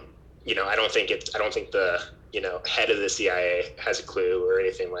 I don't think the head of the CIA has a clue or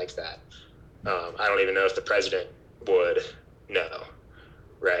anything like that. I don't even know if the president would know,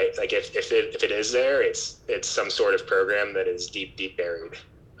 right? Like, if it is there, it's some sort of program that is deep buried.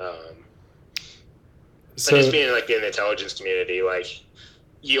 So, and just being like in the intelligence community, like,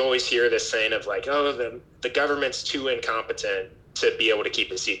 you always hear this saying of like, oh, the government's too incompetent to be able to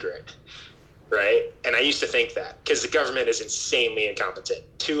keep a secret, right? And I used to think that, because the government is insanely incompetent,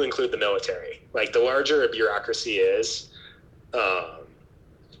 to include the military. Like, the larger a bureaucracy is,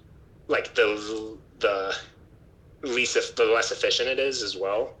 like, the less efficient it is as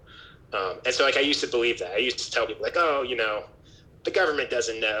well. And so, like, I used to believe that. I used to tell people like, oh, the government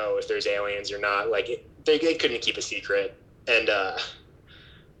doesn't know if there's aliens or not. Like, they couldn't keep a secret. And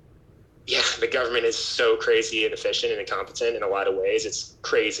yeah, the government is so crazy inefficient and incompetent in a lot of ways. It's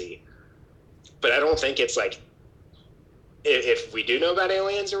crazy. But I don't think it's like, if we do know about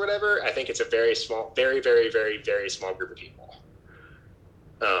aliens or whatever, I think it's a very small, very, very, very, very small group of people.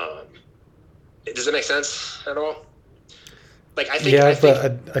 Does that make sense at all? Like, but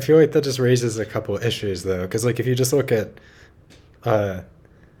I feel like that just raises a couple of issues though, because like if you just look at,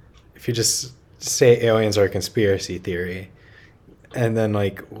 if you just say aliens are a conspiracy theory, and then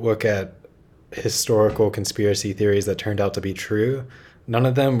like look at historical conspiracy theories that turned out to be true, none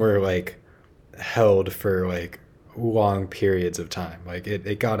of them were like held for like long periods of time. Like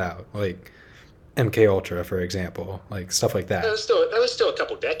it got out, like MK Ultra, for example, like stuff like that. That was still a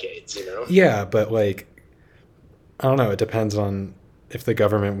couple decades. Yeah, but like I don't know. It depends on if the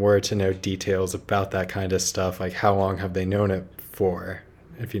government were to know details about that kind of stuff. Like how long have they known it for?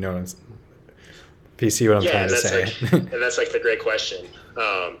 If you know, if you see what I'm trying to say. And that's like the great question.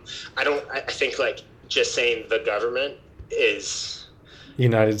 I think like just saying the government is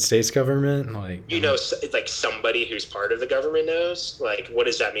United States government, like like somebody who's part of the government knows. Like, what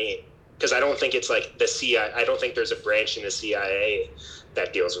does that mean? Because I don't think it's like the CIA. I don't think there's a branch in the CIA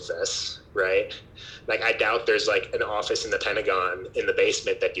that deals with this, right? Like, I doubt there's like an office in the Pentagon in the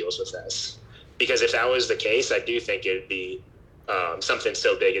basement that deals with this. Because if that was the case, I do think it'd be something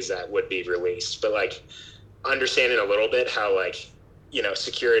so big as that would be released. But like, understanding a little bit how like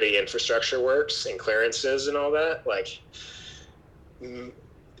security infrastructure works and clearances and all that, like,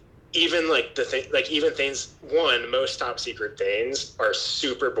 even like the thing, like even things, most top secret things are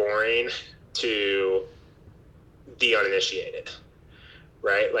super boring to the uninitiated,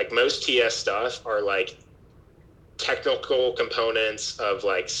 right? Like most TS stuff are like technical components of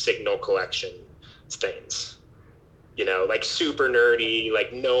like signal collection things, like super nerdy,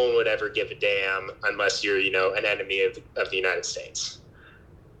 like no one would ever give a damn unless you're, an enemy of the United States.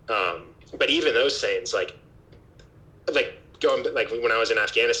 But even those things, like going, like when I was in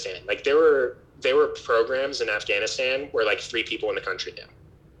Afghanistan, like there were programs in Afghanistan where like 3 people in the country knew.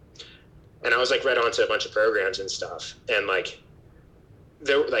 And I was like read onto a bunch of programs and stuff. And like,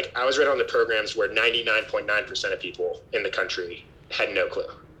 I was read on the programs where 99.9% of people in the country had no clue.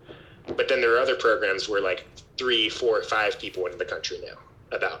 But then there are other programs where like 3, 4, 5 people in the country knew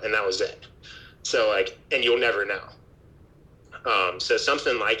about, and that was it. So like, and you'll never know. So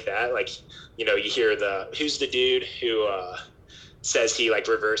something like that, like, you hear who's the dude who says he like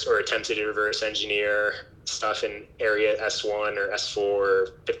reverse or attempted to reverse engineer stuff in area S1 or S4 or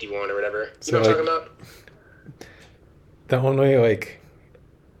 51 or whatever. So, what I'm talking about? The only like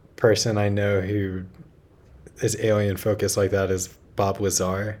person I know who is alien focused like that is Bob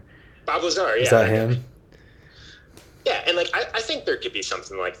Lazar. Bob Lazar, yeah. Is that him? Yeah, and like I think there could be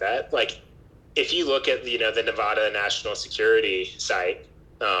something like that. Like if you look at the Nevada National Security site,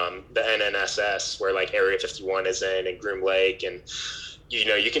 the NNSS, where like Area 51 is in, and Groom Lake, and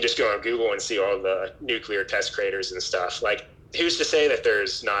you can just go on Google and see all the nuclear test craters and stuff. Like, who's to say that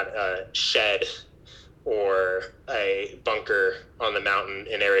there's not a shed or a bunker on the mountain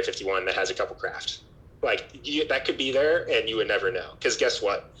in Area 51 that has a couple craft? Like, that could be there, and you would never know. Because guess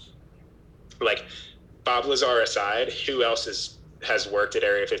what? Like, Bob Lazar aside, who else has worked at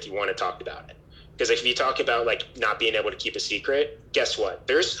Area 51 and talked about it? Because if you talk about like not being able to keep a secret, guess what?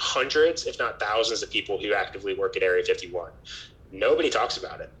 There's hundreds, if not thousands, of people who actively work at Area 51. Nobody talks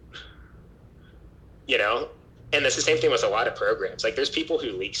about it. And it's the same thing with a lot of programs. Like, there's people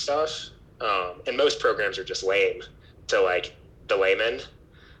who leak stuff, and most programs are just lame to like the layman.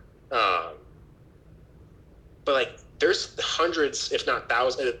 But like, there's hundreds, if not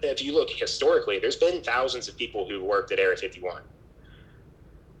thousands. If you look historically, there's been thousands of people who worked at Area 51.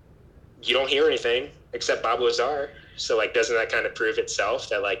 You don't hear anything except Bob Lazar. So like, doesn't that kind of prove itself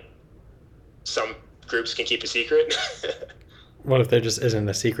that like some groups can keep a secret? What if there just isn't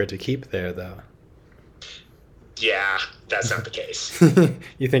a secret to keep there though? Yeah, that's not the case.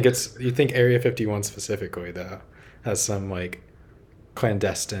 You think Area 51 specifically though has some like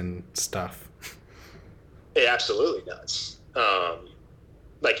clandestine stuff? It absolutely does.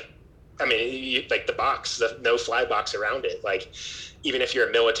 Like, I mean, like the no-fly box around it. Like, even if you're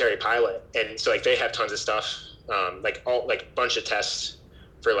a military pilot, and so like they have tons of stuff, like all like bunch of tests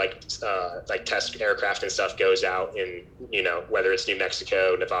for like test aircraft and stuff goes out in whether it's New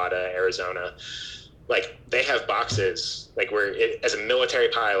Mexico, Nevada, Arizona. Like, they have boxes like where as a military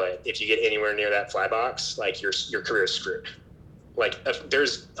pilot, if you get anywhere near that fly box, like your career is screwed. Like,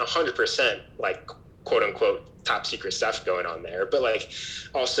 there's 100% like quote unquote top secret stuff going on there, but like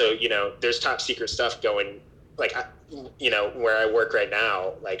also there's top secret stuff going, like where I work right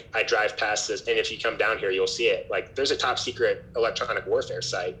now, like I drive past this, and if you come down here you'll see it. Like, there's a top secret electronic warfare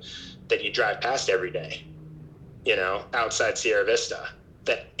site that you drive past every day, outside Sierra Vista,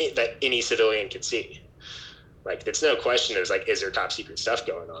 that any civilian can see. Like, it's no question, there's like, is there top secret stuff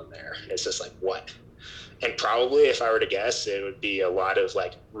going on there? And it's just like, what? And probably, if I were to guess, it would be a lot of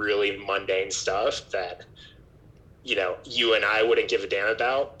like really mundane stuff that you and I wouldn't give a damn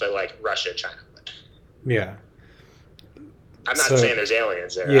about, but like Russia and China would. Yeah. I'm not saying there's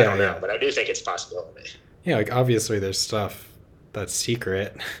aliens there. Yeah, I don't know, but I do think it's a possibility. Yeah, like obviously there's stuff that's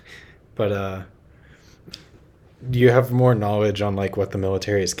secret, but you have more knowledge on like what the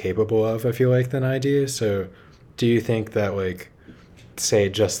military is capable of, I feel like, than I do. So do you think that like, say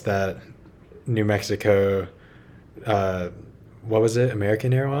just that New Mexico, what was it,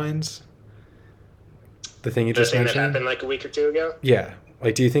 American Airlines? The thing you just mentioned? That happened like a week or two ago? Yeah.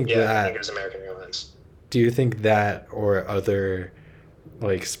 Like, do you think that... I think it was American Airlines. Do you think that or other,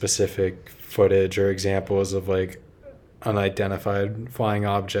 like, specific footage or examples of, like, unidentified flying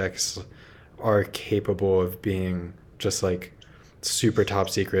objects are capable of being just, like, super top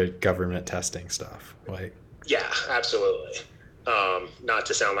secret government testing stuff? Like... Yeah, absolutely. Not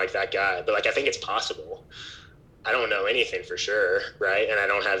to sound like that guy, but, like, I think it's possible. I don't know anything for sure, right? And I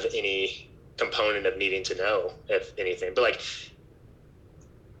don't have any component of needing to know, if anything. But, like,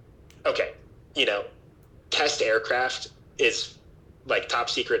 okay, test aircraft is, like, top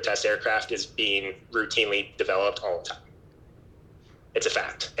secret test aircraft is being routinely developed all the time. It's a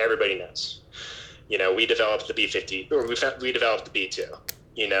fact. Everybody knows. We developed the B-50, or we developed the B-2.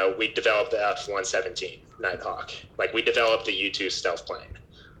 we developed the F-117 Nighthawk. Like, we developed the U-2 stealth plane.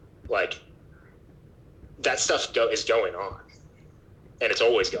 Like, that stuff is going on, and it's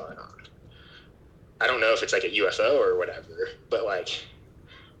always going on. I don't know if it's like a UFO or whatever, but like,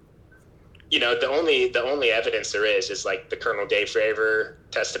 the only evidence there is like the Colonel Dave Fravor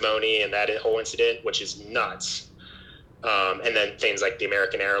testimony and that whole incident, which is nuts. And then things like the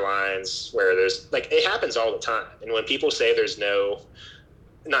American Airlines, where there's like, it happens all the time. And when people say there's no,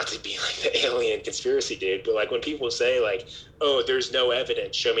 not to be like the alien conspiracy dude, but like when people say like, oh, there's no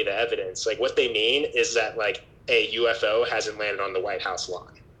evidence, show me the evidence. Like, what they mean is that like a UFO hasn't landed on the White House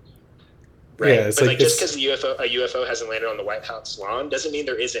lawn. Right. Yeah, it's but like just because a UFO hasn't landed on the White House lawn doesn't mean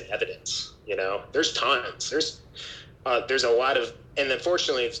there isn't evidence. There's tons. There's a lot of, and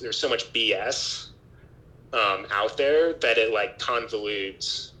unfortunately, there's so much BS out there that it like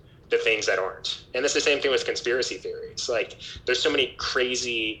convolutes the things that aren't. And it's the same thing with conspiracy theories. Like, there's so many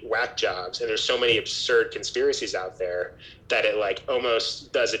crazy whack jobs and there's so many absurd conspiracies out there that it like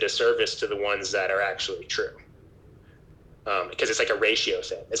almost does a disservice to the ones that are actually true. Because it's like a ratio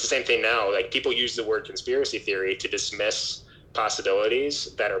thing. It's the same thing now. Like, people use the word conspiracy theory to dismiss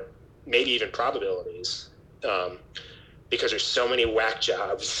possibilities that are maybe even probabilities. Because there's so many whack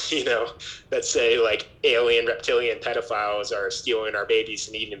jobs, that say like alien reptilian pedophiles are stealing our babies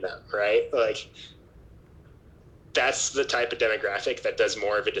and eating them, right? Like, that's the type of demographic that does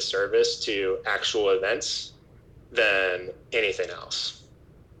more of a disservice to actual events than anything else.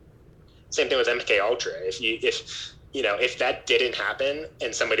 Same thing with MK Ultra. If that didn't happen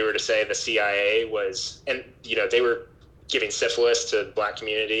and somebody were to say the CIA was, and they were giving syphilis to the black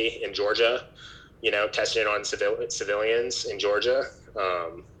community in Georgia, testing it on civilians in Georgia,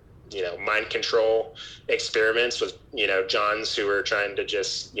 mind control experiments with, Johns who were trying to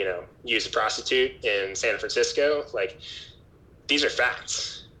just, use a prostitute in San Francisco. Like, these are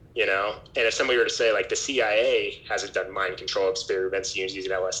facts, and if somebody were to say like the CIA hasn't done mind control experiments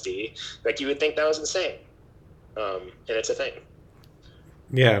using LSD, like, you would think that was insane. And it's a thing.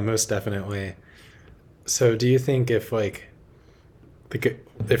 Yeah, most definitely. So do you think if like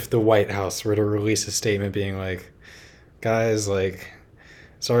if the White House were to release a statement being like, guys, like,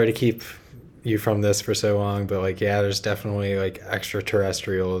 sorry to keep you from this for so long, but like, yeah, there's definitely like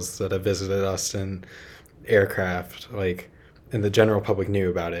extraterrestrials that have visited us in aircraft, like, and the general public knew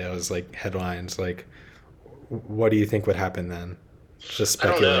about it. It was like headlines. Like, what do you think would happen then? Just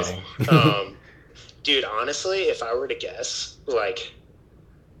speculating. I don't know. Dude, honestly, if I were to guess, like,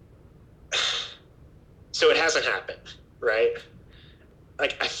 so it hasn't happened, right?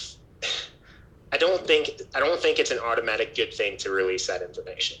 Like, I don't think it's an automatic good thing to release that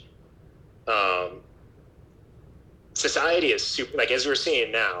information. Society is super, like, as we're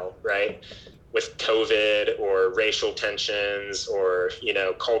seeing now, right, with COVID or racial tensions or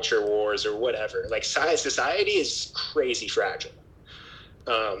culture wars or whatever. Like, society is crazy fragile.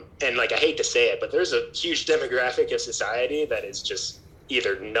 And like, I hate to say it, but there's a huge demographic of society that is just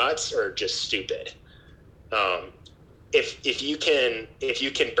either nuts or just stupid. If you can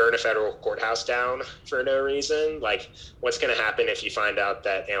burn a federal courthouse down for no reason, like, what's going to happen if you find out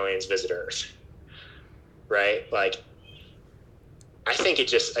that aliens visit Earth? Right? Like, I think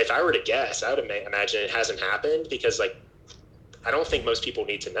if I were to guess, I would imagine it hasn't happened because, like, I don't think most people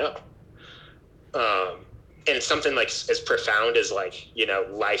need to know. And it's something like as profound as like,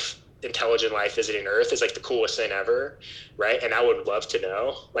 intelligent life visiting Earth is like the coolest thing ever, right? And I would love to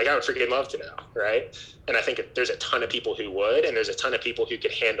know. Like, I would freaking love to know, right? And I think there's a ton of people who would, and there's a ton of people who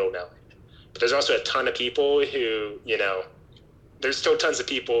could handle knowing. But there's also a ton of people who, there's still tons of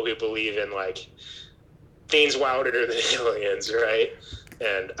people who believe in like things wilder than aliens, right?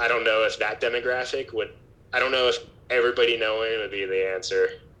 And I don't know if that demographic I don't know if everybody knowing would be the answer.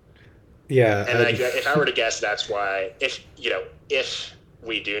 Yeah. And if I were to guess, that's why, if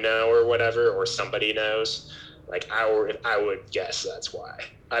we do know or whatever, or somebody knows, like, I would guess that's why.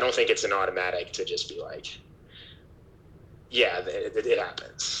 I don't think it's an automatic to just be like, yeah, it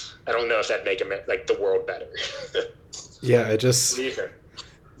happens. I don't know if that'd make like the world better. Yeah, What do you think?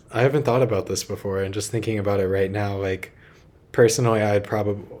 I haven't thought about this before, and just thinking about it right now, like, personally, I'd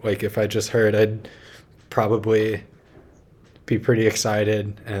probably, like, if I just heard, I'd probably be pretty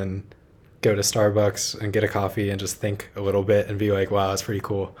excited and go to Starbucks and get a coffee and just think a little bit and be like, wow, that's pretty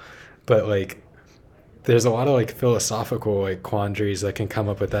cool. But like, there's a lot of like philosophical like quandaries that can come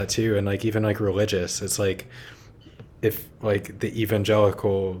up with that too, and like even like religious. It's like, if like the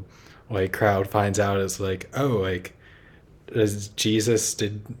evangelical like crowd finds out, it's like, oh, like,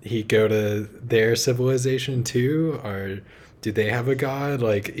 did he go to their civilization too, or do they have a god?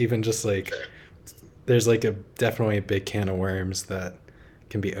 Like, even just like, there's like definitely a big can of worms that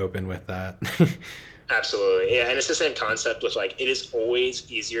can be open with that. Absolutely. Yeah. And it's the same concept with like, it is always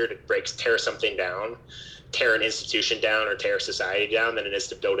easier to tear something down, tear an institution down or tear society down than it is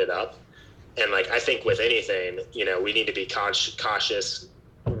to build it up. And like, I think with anything, we need to be cautious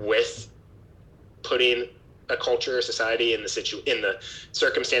with putting a culture or society in the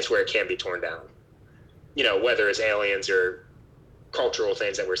circumstance where it can be torn down, whether it's aliens or cultural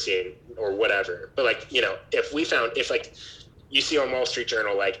things that we're seeing or whatever. But like, if like you see on Wall Street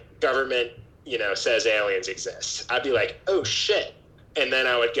Journal, like government, says aliens exist, I'd be like, oh shit. And then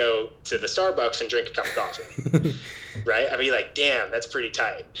I would go to the Starbucks and drink a cup of coffee. Right. I'd be like, damn, that's pretty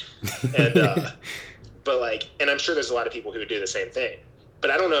tight. And, but like, and I'm sure there's a lot of people who would do the same thing, but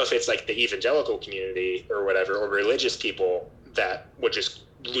I don't know if it's like the evangelical community or whatever, or religious people that would just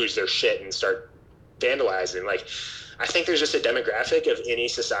lose their shit and start vandalizing. Like, I think there's just a demographic of any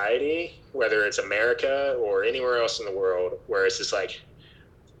society, whether it's America or anywhere else in the world, where it's just like,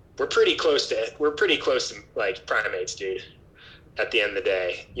 we're pretty close to like primates, dude, at the end of the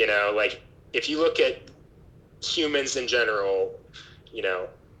day. Like if you look at humans in general,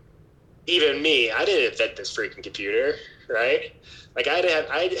 even me, I didn't invent this freaking computer, right? Like I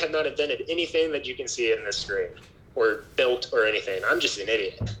have not invented anything that you can see in this screen or built or anything. I'm just an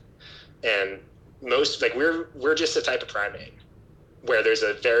idiot. And we're just a type of primate where there's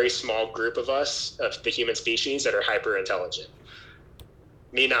a very small group of us, of the human species, that are hyper intelligent.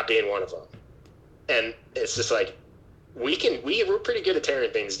 Me not being one of them. And it's just like, we're pretty good at tearing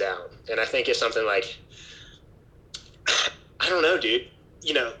things down. And I think if something like, I don't know, dude,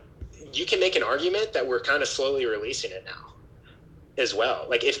 you can make an argument that we're kind of slowly releasing it now as well.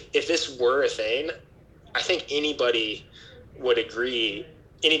 Like if this were a thing, I think anybody would agree,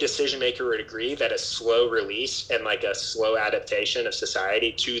 any decision maker would agree that a slow release and like a slow adaptation of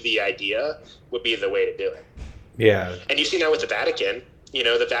society to the idea would be the way to do it. Yeah. And you see now with the Vatican,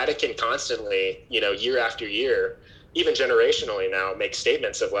 the Vatican constantly, year after year, even generationally now, makes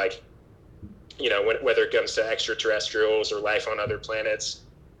statements of like, whether it comes to extraterrestrials or life on other planets,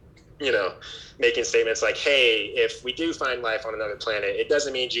 making statements like, hey, if we do find life on another planet, it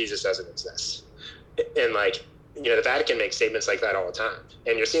doesn't mean Jesus doesn't exist. And like, the Vatican makes statements like that all the time.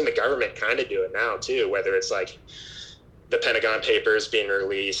 And you're seeing the government kind of do it now too, whether it's like the Pentagon Papers being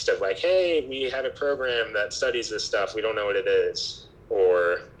released of like, hey, we have a program that studies this stuff, we don't know what it is.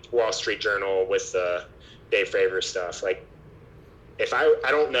 Or Wall Street Journal with the Dave Fravor stuff. Like, if I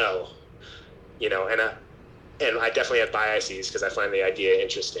don't know, and I definitely have biases because I find the idea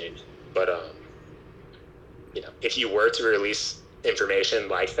interesting. But if you were to release information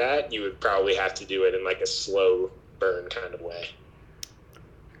like that, you would probably have to do it in like a slow burn kind of way.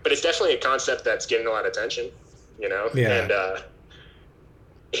 But it's definitely a concept that's getting a lot of attention, Yeah. And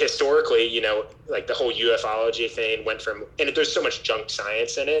historically, like the whole ufology thing went from, and there's so much junk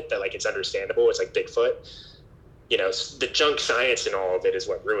science in it that like it's understandable. It's like Bigfoot, the junk science in all of it is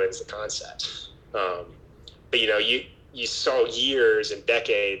what ruins the concept. But you saw years and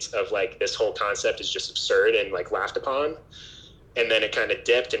decades of like this whole concept is just absurd and like laughed upon, and then it kind of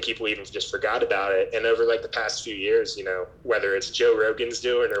dipped and people even just forgot about it. And over like the past few years, whether it's Joe Rogan's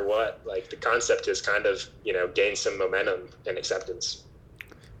doing or what, like the concept has kind of gained some momentum and acceptance.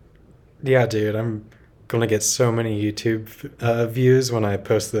 Yeah, dude, I'm gonna get so many YouTube views when I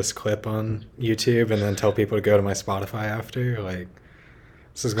post this clip on YouTube and then tell people to go to my Spotify after. Like,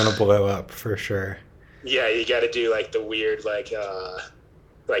 this is gonna blow up for sure. Yeah, you got to do like the weird like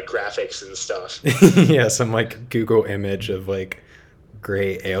graphics and stuff. Yeah, some like Google image of like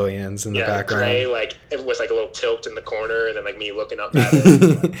gray aliens in the background. Gray, like it was like a little tilt in the corner, and then like me looking up at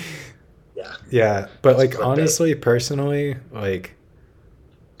it. Like, yeah. Yeah, but like honestly, personally, like,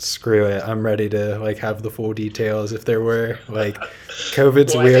 screw it. I'm ready to like have the full details if there were. Like,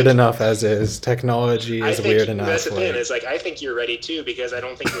 COVID's weird enough as is. Technology is weird enough. That's the thing. Is like I think you're ready too, because I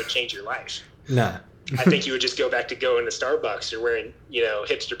don't think it would change your life. Nah. I think you would just go back to going to Starbucks or wearing,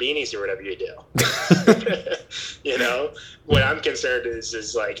 hipster beanies or whatever you do. What I'm concerned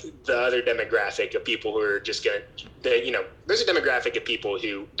is like the other demographic of people who are just going to, there's a demographic of people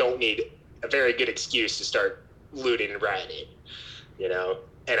who don't need a very good excuse to start looting and rioting,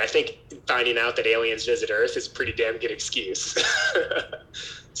 And I think finding out that aliens visit Earth is a pretty damn good excuse.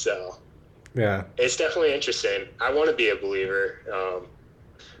 So, yeah, it's definitely interesting. I want to be a believer.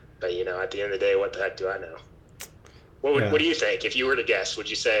 But, at the end of the day, what the heck do I know? What do you think? If you were to guess, would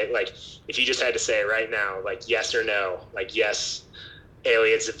you say, like, if you just had to say it right now, like, yes or no, like, yes,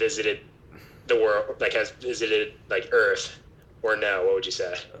 aliens have visited the world, like, has visited, like, Earth, or no, what would you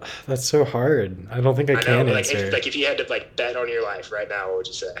say? That's so hard. I don't think I can answer. If you had to, like, bet on your life right now, what would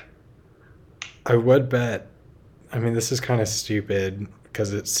you say? I would bet. I mean, this is kind of stupid,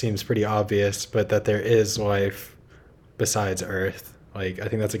 because it seems pretty obvious, but that there is life besides Earth. Like, I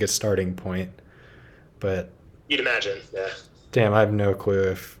think that's a good starting point. But You'd imagine, yeah. damn, I have no clue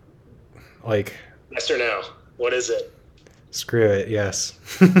if, like, Yes or no? What is it? screw it, yes.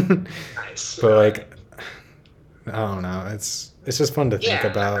 Nice. But like, I don't know. It's just fun to think Yeah,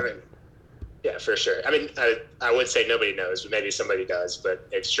 I about. mean, yeah, for sure. I mean, I would say nobody knows, but maybe somebody does, but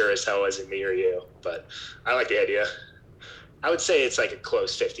it sure as hell isn't me or you. But I like the idea. I would say it's like a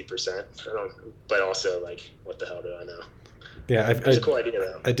close 50%. I don't, but also like, what the hell do I know? Yeah, It's a cool idea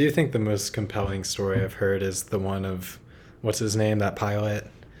though. I do think the most compelling story I've heard is the one of what's his name, that pilot.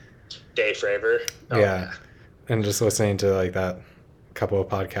 Dave Fravor. Oh Yeah, yeah. and just listening to like that couple of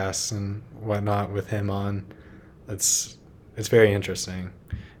podcasts and whatnot with him on, it's it's very interesting,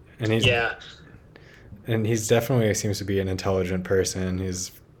 and Yeah. he's definitely seems to be an intelligent person.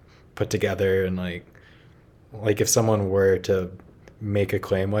 He's put together, and like if someone were to make a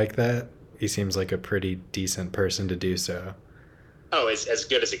claim like that, he seems like a pretty decent person to do so. Oh, as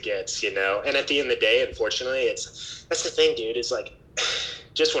good as it gets, you know. And at the end of the day, unfortunately, that's the thing, dude. Is like,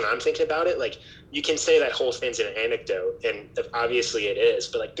 just when I'm thinking about it, like you can say that whole thing's an anecdote, and obviously it is,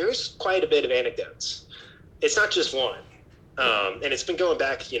 but like there's quite a bit of anecdotes. It's not just one. And it's been going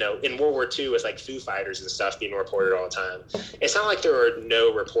back, you know, in World War II with like Foo Fighters and stuff being reported all the time. It's not like there are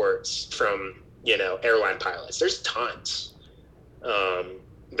no reports from, you know, airline pilots. There's tons.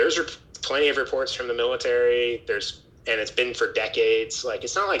 There's plenty of reports from the military. And it's been for decades. Like,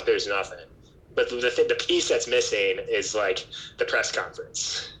 it's not like there's nothing. But the piece that's missing is like the press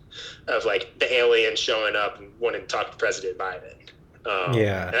conference of like the alien showing up and wanting to talk to President Biden.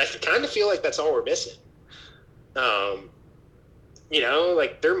 Yeah, And I kind of feel like that's all we're missing. You know,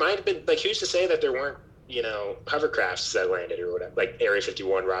 like there might have been, like, who's to say that there weren't, you know, hovercrafts that landed or whatever, like Area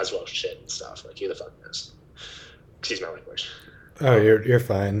 51 Roswell shit and stuff. Like, who the fuck knows? Excuse my language. oh, you're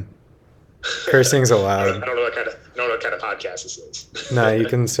fine. Cursing's allowed. I don't know what kind of podcast this is. Nah, you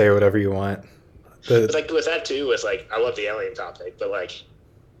can say whatever you want. But like with that too, with like, I love the alien topic, but like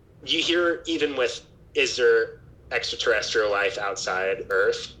you hear even with, is there extraterrestrial life outside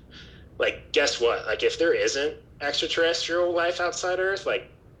Earth? Like, guess what? Like, if there isn't extraterrestrial life outside Earth, like,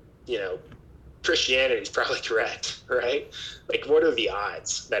 you know, Christianity's probably correct, right? Like, what are the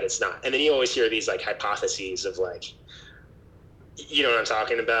odds that it's not? And then you always hear these like hypotheses of like, you know what I'm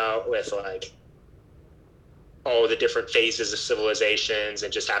talking about, with like all the different phases of civilizations,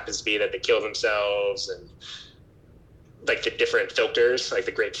 and just happens to be that they kill themselves, and like the different filters, like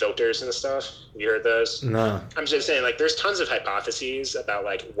the great filters and stuff. You heard those? No. I'm just saying, like, there's tons of hypotheses about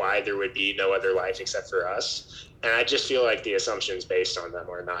like why there would be no other life except for us, and I just feel like the assumptions based on them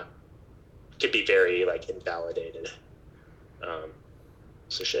are not, could be very like invalidated.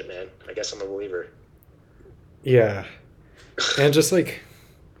 So shit, man. I guess I'm a believer. Yeah, and just like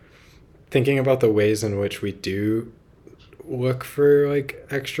thinking about the ways in which we do look for like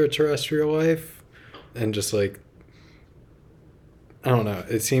extraterrestrial life, and just like, I don't know,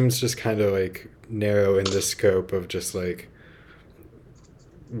 it seems just kind of like narrow in the scope of just like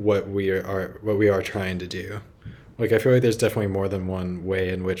what we are trying to do. Like, I feel like there's definitely more than one way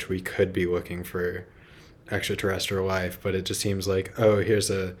in which we could be looking for extraterrestrial life, but it just seems like, oh, here's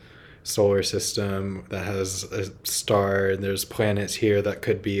a solar system that has a star, and there's planets here that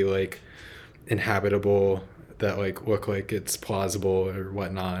could be like inhabitable, that like look like it's plausible or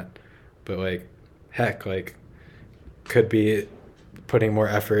whatnot. But like, heck, like, could be putting more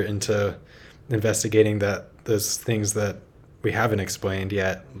effort into investigating those things that we haven't explained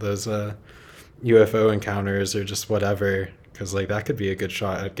yet, those UFO encounters or just whatever, because like that could be a good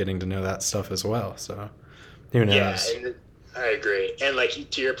shot at getting to know that stuff as well. So who knows? Yeah, and I agree. And like,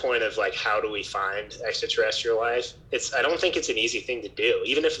 to your point of like, how do we find extraterrestrial life? I don't think it's an easy thing to do.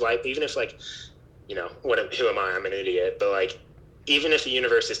 Even if like, you know, who am I? I'm an idiot. But like, even if the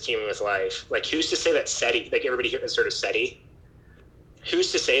universe is teeming with life, like, who's to say that SETI, like everybody here has heard of SETI?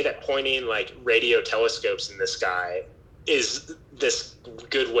 Who's to say that pointing like radio telescopes in the sky is this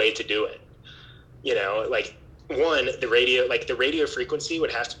good way to do it? You know, like, one, the radio frequency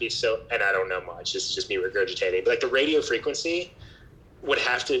would have to be so, and I don't know much, this is just me regurgitating, but like the radio frequency would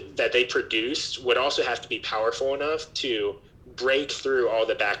have to, that they produced, would also have to be powerful enough to break through all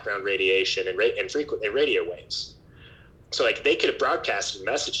the background radiation and radio waves. So like, they could have broadcasted a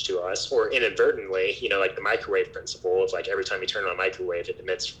message to us, or inadvertently, you know, like the microwave principle of like, every time you turn on a microwave, it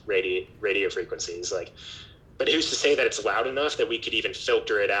emits radio frequencies. Like, but who's to say that it's loud enough that we could even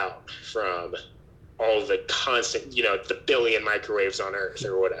filter it out from all the constant, you know, the billion microwaves on Earth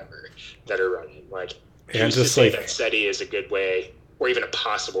or whatever that are running? Like, And who's to just say like, that SETI is a good way, or even a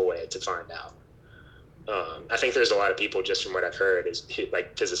possible way, to find out? I think there's a lot of people, just from what I've heard, is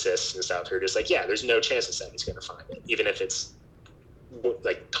like physicists and stuff, who are just like, yeah, there's no chance that he's going to find it, even if it's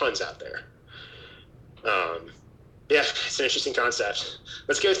like tons out there. Yeah, it's an interesting concept.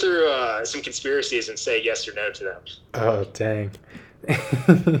 Let's go through some conspiracies and say yes or no to them. Oh, dang. So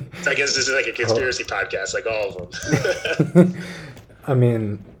I guess this is like a conspiracy podcast, like all of them. I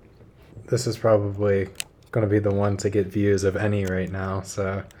mean, this is probably going to be the one to get views of any right now,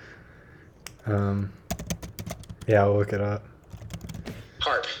 so yeah, I'll look it up.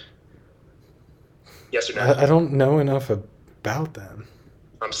 HARP. Yes or no? I don't know enough about them.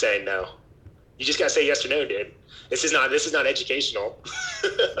 I'm saying no. You just gotta say yes or no, dude. This is not educational.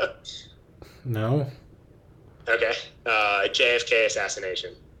 No? Okay. JFK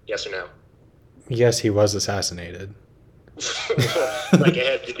assassination. Yes or no? Yes, he was assassinated. Like it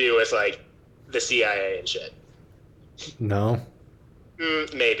had to do with like the CIA and shit. No?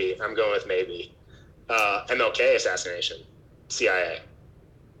 Maybe. I'm going with maybe. MLK assassination. CIA.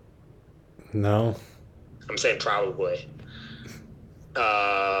 No? I'm saying probably.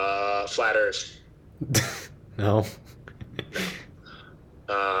 Flat Earth. No?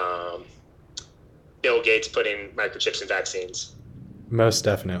 Bill Gates putting microchips in vaccines. Most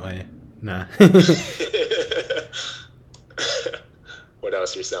definitely. Nah. What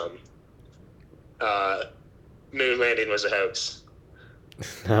else are some? Moon landing was a hoax.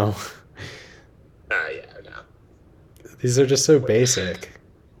 No. Yeah, no. These are just so basic.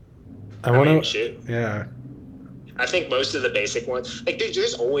 I want to. Yeah. I think most of the basic ones, like, dude,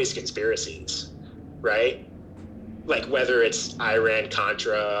 there's always conspiracies, right? Like, whether it's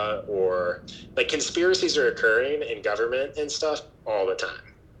Iran-Contra or, like, conspiracies are occurring in government and stuff all the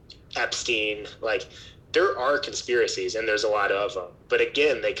time. Epstein, like, there are conspiracies, and there's a lot of them. But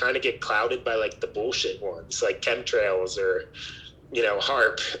again, they kind of get clouded by, like, the bullshit ones, like chemtrails or,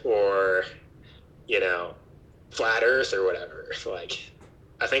 HARP or, Flat Earth or whatever. Like,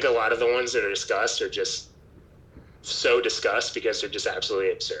 I think a lot of the ones that are discussed are just so discussed because they're just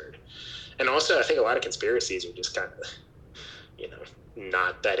absolutely absurd. And also, I think a lot of conspiracies are just kind of,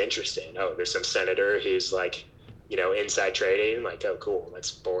 not that interesting. Oh, there's some senator who's like, inside trading. Like, oh, cool.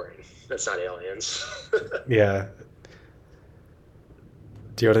 That's boring. That's not aliens. Yeah.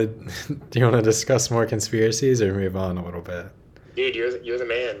 Do you want to discuss more conspiracies or move on a little bit? Dude, you're the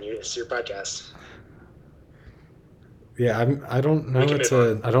man. It's your podcast. Yeah, I don't know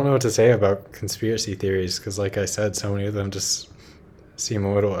what to say about conspiracy theories because, like I said, so many of them just seem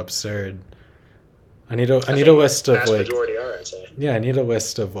a little absurd. I need a list of like. Majority are, I'd say. Yeah, I need a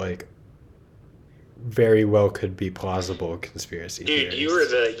list of like. Very well could be plausible conspiracy theories. Dude,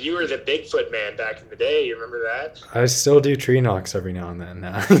 you were the Bigfoot man back in the day. You remember that? I still do tree knocks every now and then.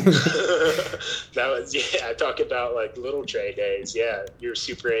 Now. That was I talk about like Little Trey days. Yeah, you're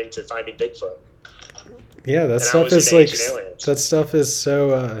super into finding Bigfoot. Yeah, that stuff is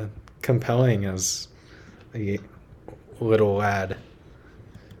so compelling as a little lad.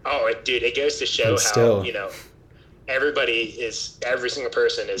 Oh, dude, it goes to show how every single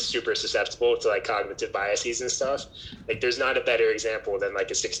person is super susceptible to like cognitive biases and stuff. Like, there's not a better example than like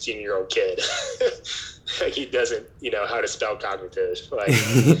a 16-year-old kid. Like, he doesn't, how to spell cognitive. Like,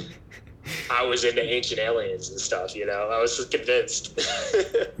 I was into ancient aliens and stuff. I was just convinced.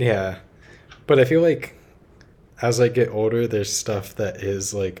 Yeah, but I feel like as I get older, there's stuff that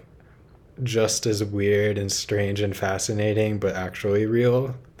is like just as weird and strange and fascinating, but actually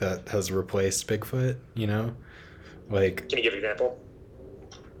real, that has replaced Bigfoot. Like, can you give an example?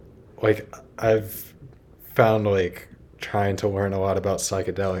 Like, I've found like trying to learn a lot about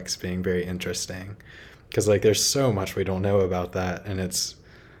psychedelics being very interesting because like there's so much we don't know about that, and it's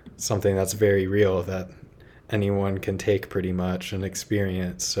something that's very real that anyone can take pretty much and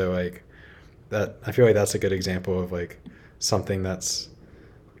experience. So like that, I feel like that's a good example of like something that's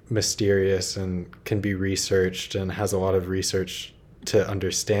mysterious and can be researched and has a lot of research to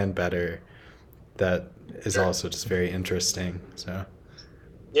understand better, that is also just very interesting. So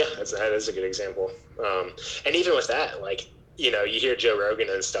yeah, that is a good example. And even with that, like, you hear Joe Rogan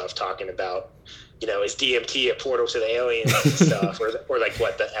and stuff talking about, is DMT a portal to the aliens and stuff, or like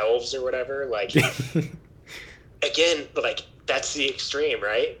what, the elves or whatever. Like, again, like, that's the extreme,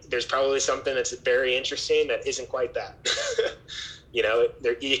 right? There's probably something that's very interesting that isn't quite that.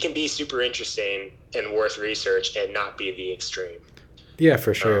 It can be super interesting and worth research and not be the extreme. Yeah,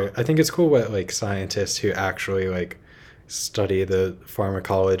 for sure. I think it's cool what like scientists who actually like study the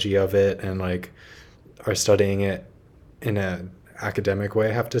pharmacology of it and like are studying it in a academic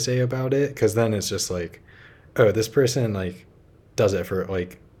way have to say about it, because then it's just like, oh, this person like does it for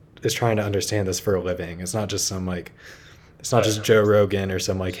like is trying to understand this for a living. It's not just some like it's not just Joe Rogan or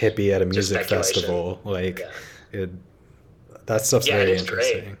some like hippie at a music festival. Like, yeah. That stuff's Yeah, very it's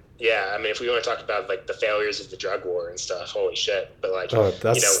interesting. great. Yeah, I mean, if we want to talk about like the failures of the drug war and stuff, holy shit! But like,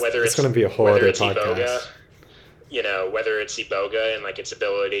 whether it's going to be a whole other podcast. Iboga, whether it's Iboga and like its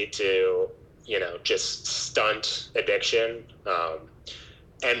ability to, just stunt addiction.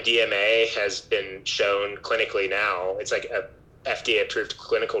 MDMA has been shown clinically now. It's like a FDA approved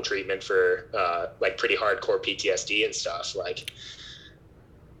clinical treatment for like pretty hardcore PTSD and stuff. Like,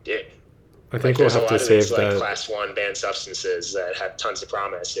 dude. I think we'll have to save that. Like class 1 banned substances that have tons of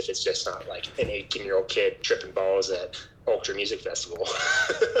promise if it's just not like an 18-year-old kid tripping balls at Ultra Music Festival.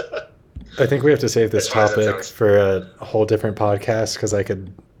 I think we have to save this topic for a whole different podcast because I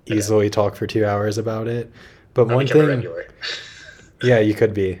could easily talk for 2 hours about it. But one thing, yeah, you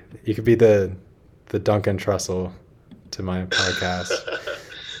could be the Duncan Trussell to my podcast.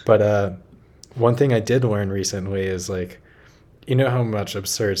 But one thing I did learn recently is like, you know how much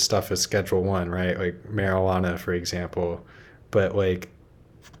absurd stuff is Schedule 1, right? Like marijuana, for example. But like,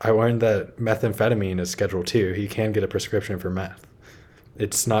 I learned that methamphetamine is Schedule 2. You can get a prescription for meth.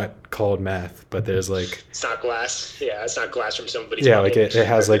 It's not called meth, but there's like... It's not glass. Yeah, it's not glass from somebody's... Yeah, like it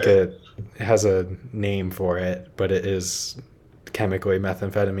has like it has a name for it, but it is chemically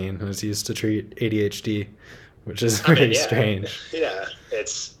methamphetamine and it's used to treat ADHD, which is really strange. Yeah,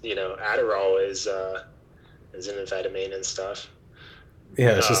 it's, Adderall is an amphetamine and stuff.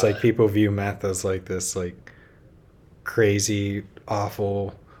 Yeah, it's just like people view meth as like this like crazy,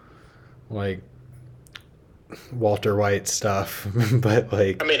 awful, like Walter White stuff. But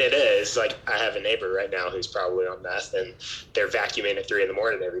like, I mean, it is like, I have a neighbor right now who's probably on meth and they're vacuuming at 3 a.m.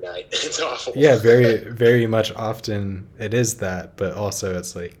 every night. It's awful. Yeah, very, very much often it is that, but also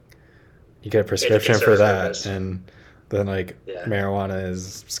it's like you get a prescription for that, and then like marijuana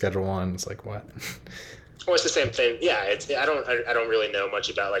is Schedule 1. It's like, what? Well, it's the same thing. Yeah, I don't really know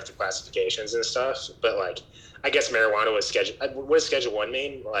much about like the classifications and stuff, but like I guess marijuana was Schedule. What does Schedule 1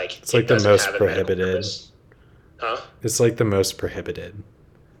 mean? Like it's like the most prohibited. Huh? It's like the most prohibited.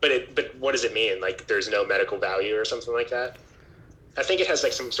 But what does it mean? Like there's no medical value or something like that? I think it has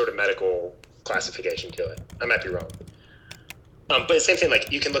like some sort of medical classification to it. I might be wrong. But the same thing.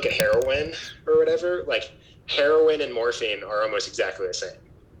 Like you can look at heroin or whatever. Like heroin and morphine are almost exactly the same.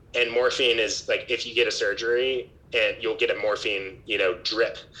 And morphine is like if you get a surgery and you'll get a morphine,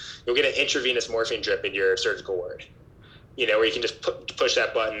 drip. You'll get an intravenous morphine drip in your surgical ward, where you can just push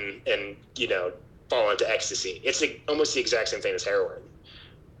that button and, fall into ecstasy. It's almost the exact same thing as heroin.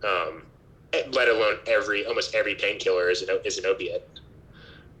 Let alone almost every painkiller is an opiate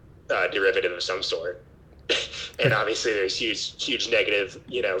derivative of some sort. And obviously there's huge negative,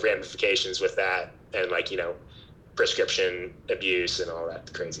 ramifications with that. And like, prescription abuse and all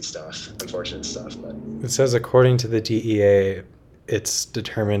that crazy stuff, unfortunate stuff. But it says according to the DEA, it's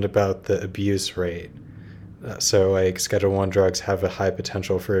determined about the abuse rate. So like Schedule 1 drugs have a high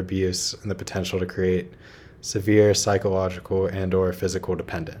potential for abuse and the potential to create severe psychological and or physical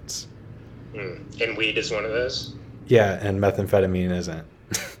dependence. And weed is one of those? Yeah, and methamphetamine isn't.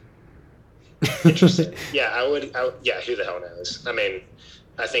 Interesting. Yeah, who the hell knows? I mean,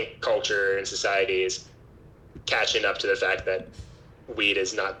 I think culture and society is catching up to the fact that weed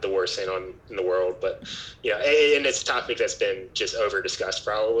is not the worst thing in the world, but and it's a topic that's been just over discussed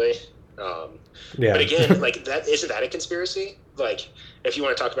probably. But again, like that isn't that a conspiracy? Like if you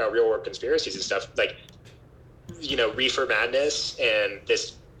want to talk about real world conspiracies and stuff, like reefer madness and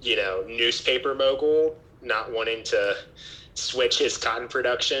this newspaper mogul not wanting to switch his cotton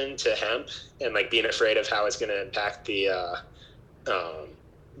production to hemp and like being afraid of how it's going to impact the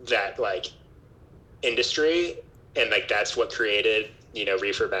that like industry, and like that's what created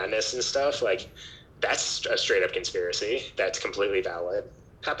reefer madness and stuff. Like that's a straight up conspiracy that's completely valid.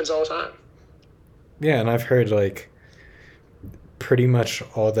 Happens all the time. Yeah, and I've heard like pretty much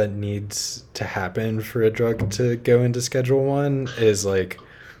all that needs to happen for a drug to go into Schedule 1 is like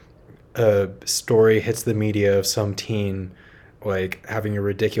a story hits the media of some teen like having a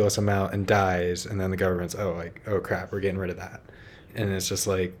ridiculous amount and dies, and then the government's oh crap, we're getting rid of that. And it's just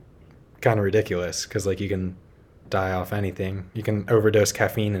like kind of ridiculous because like you can die off anything. You can overdose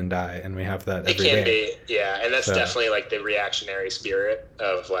caffeine and die, and we have that every day. It can be, yeah, and that's definitely like the reactionary spirit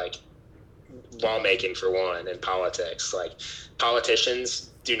of like lawmaking for one, and politics. Like politicians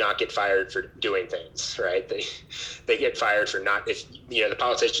do not get fired for doing things, right? They get fired for not, if the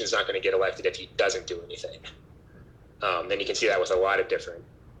politician's not going to get elected if he doesn't do anything. And you can see that with a lot of different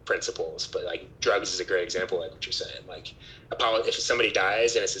principles, but like drugs is a great example, like what you're saying. Like if somebody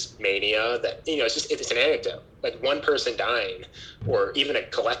dies and it's this mania that it's an anecdote, like one person dying, or even a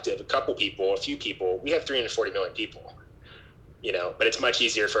collective, a couple people, a few people. We have 340 million people. but it's much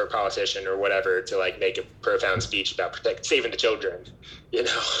easier for a politician or whatever to like make a profound speech about saving the children,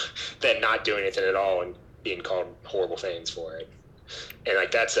 than not doing anything at all and being called horrible things for it. And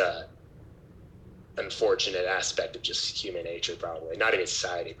like that's a unfortunate aspect of just human nature, probably not even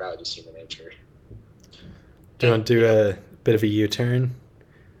society, probably just human nature. Do you want to do a bit of a U-turn?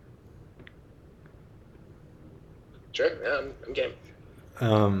 Sure, yeah, I'm game.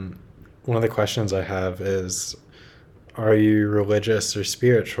 One of the questions I have is, are you religious or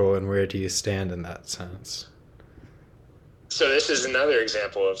spiritual, and where do you stand in that sense? So this is another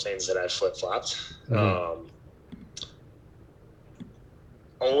example of things that I've flip-flopped. Mm-hmm.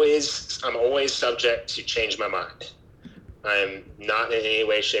 I'm always subject to change my mind. I'm not in any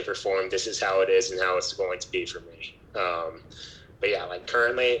way, shape, or form. This is how it is and how it's going to be for me. But yeah, like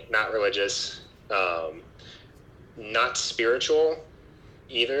currently not religious, not spiritual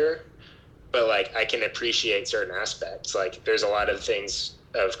either, but like I can appreciate certain aspects. Like there's a lot of things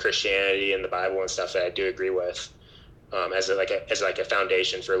of Christianity and the Bible and stuff that I do agree with, as a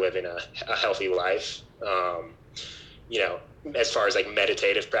foundation for living a healthy life. As far as like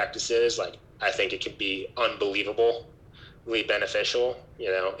meditative practices, like I think it can be unbelievably beneficial,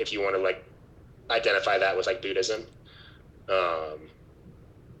 if you want to like identify that with like Buddhism.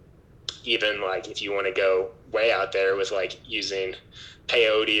 Even like if you want to go way out there with like using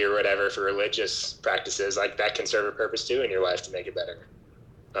peyote or whatever for religious practices, like that can serve a purpose too in your life to make it better.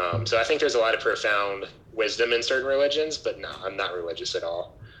 So I think there's a lot of profound wisdom in certain religions, but no, I'm not religious at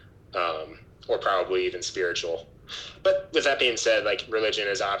all, or probably even spiritual. But with that being said, like religion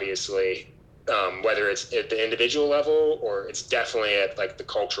is obviously, whether it's at the individual level or it's definitely at like the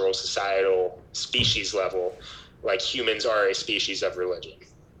cultural, societal, species level, like humans are a species of religion.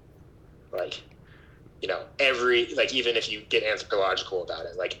 Like, even if you get anthropological about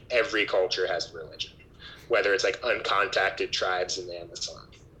it, like every culture has a religion, whether it's like uncontacted tribes in the Amazon.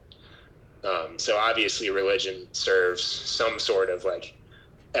 So obviously religion serves some sort of like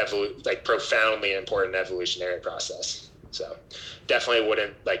profoundly important evolutionary process. So definitely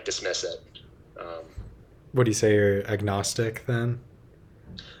wouldn't like dismiss it. What do you say, you're agnostic then?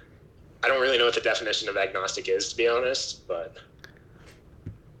 I don't really know what the definition of agnostic is, to be honest, but...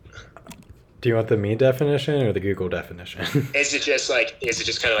 Do you want the me definition or the Google definition? Is it just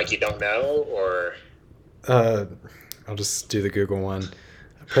kind of like you don't know, or? I'll just do the Google one.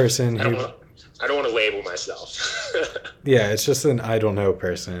 A person who... I don't want to label myself. Yeah, it's just an I don't know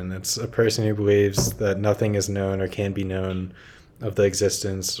person. It's a person who believes that nothing is known or can be known of the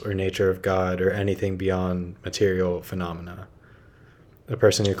existence or nature of God or anything beyond material phenomena. A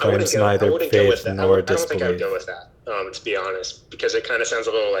person who claims neither faith nor disbelief. I don't think I would go with that, to be honest, because it kind of sounds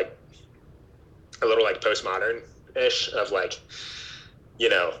a little like postmodern-ish of like,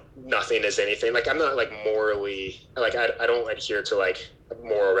 nothing is anything. Like I'm not like morally, like I don't adhere to like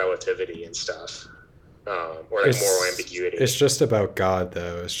moral relativity and stuff, or like moral ambiguity. It's just about God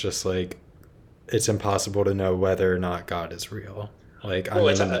though. It's just like, it's impossible to know whether or not God is real. Like I'm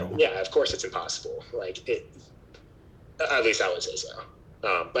in the middle. Yeah, of course it's impossible. Like it, at least I would say so.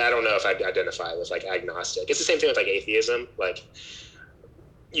 But I don't know if I'd identify with like agnostic. It's the same thing with like atheism. Like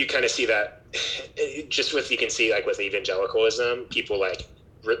you kind of see that just you can see like with evangelicalism, people like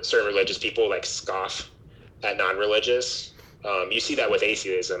certain religious people like scoff at non-religious. You see that with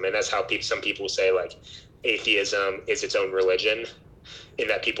atheism, and that's how some people say like atheism is its own religion, in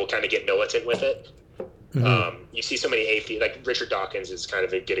that people kind of get militant with it. Mm-hmm. You see so many atheists, like Richard Dawkins is kind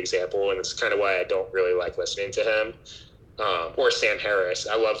of a good example, and it's kind of why I don't really like listening to him. Or Sam Harris.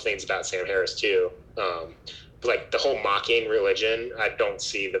 I love things about Sam Harris too. But like the whole mocking religion, I don't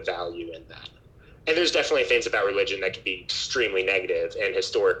see the value in that. And there's definitely things about religion that can be extremely negative and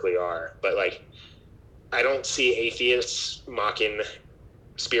historically are, but like I don't see atheists mocking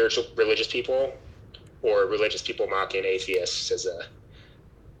spiritual religious people or religious people mocking atheists as a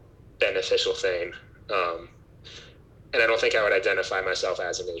beneficial thing. And I don't think I would identify myself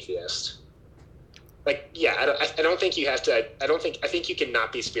as an atheist. Like, yeah, I don't think you have to. I think you can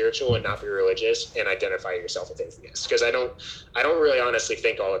not be spiritual and not be religious and identify yourself as atheist. Because I don't really honestly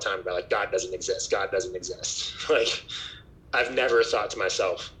think all the time about like God doesn't exist. God doesn't exist. Like, I've never thought to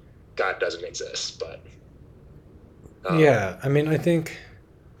myself, God doesn't exist. But yeah, I mean, I think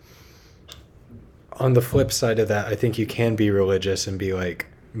on the flip side of that, I think you can be religious and be like,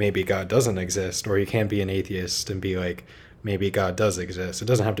 maybe God doesn't exist, or you can be an atheist and be like, maybe God does exist. It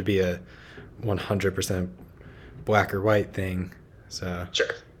doesn't have to be a 100% black or white thing. So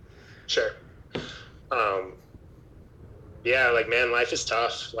sure. Yeah, like man, life is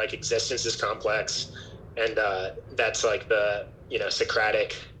tough. Like existence is complex, and that's like the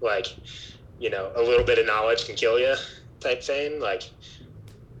Socratic, like a little bit of knowledge can kill you. type thing, like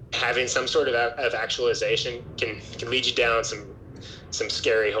having some sort of actualization can lead you down some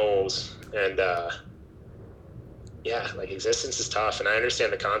scary holes. And yeah, like existence is tough, and I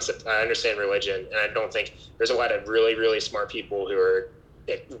understand the concept. I understand religion, and I don't think there's a lot of really, really smart people who are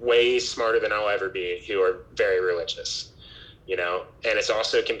way smarter than I'll ever be, who are very religious, you know. And it's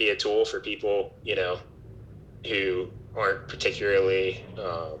also can be a tool for people, you know, who aren't particularly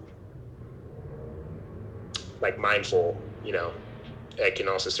like mindful, you know. It can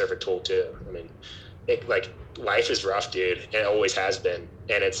also serve a tool too. I mean, like life is rough, dude, and it always has been,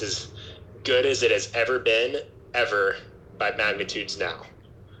 and it's as good as it has ever been, ever, by magnitudes now.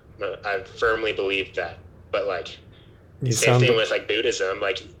 I firmly believe that. But like, same thing with like Buddhism.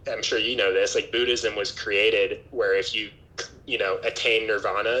 Like, I'm sure you know this. Like, Buddhism was created where if you attain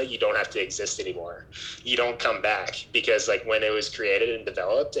nirvana, you don't have to exist anymore. You don't come back, because like when it was created and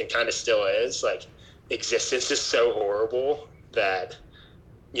developed, and kind of still is, like existence is so horrible that,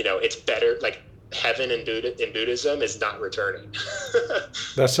 you know, it's better. Like heaven in Buddhism is not returning.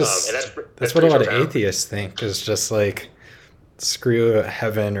 That's just that's what a lot of atheists think, is just like, screw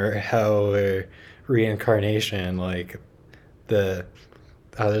heaven or hell or reincarnation. Like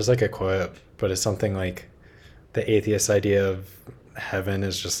there's like a quote, but it's something like, the atheist idea of heaven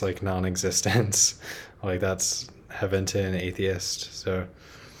is just like non-existence. Like that's heaven to an atheist. So,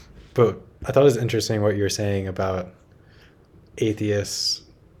 but I thought it was interesting what you were saying about atheists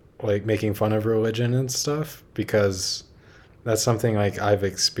like making fun of religion and stuff, because that's something like I've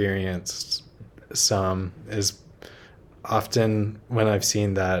experienced some, is often when I've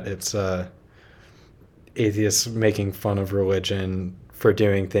seen that, it's atheists making fun of religion for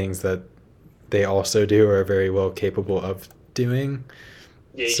doing things that they also do or are very well capable of doing.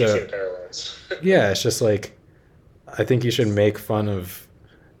 Yeah, you can see the parallels. Yeah, it's just like, I think you should make fun of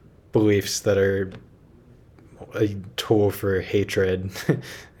beliefs that are a tool for hatred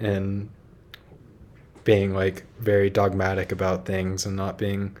and being like very dogmatic about things and not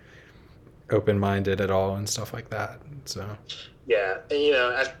being open-minded at all and stuff like that. So yeah, and you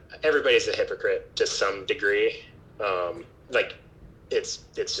know, everybody's a hypocrite to some degree. Like it's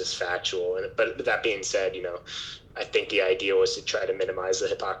just factual. And but that being said, you know, I think the ideal is to try to minimize the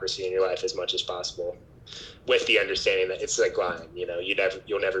hypocrisy in your life as much as possible, with the understanding that it's like lying. You know,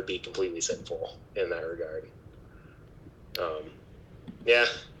 you'll never be completely sinful in that regard. Yeah,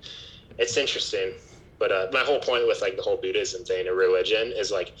 it's interesting. But my whole point with like the whole Buddhism thing or religion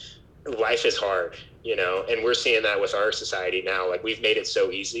is like, life is hard, you know, and we're seeing that with our society now. Like we've made it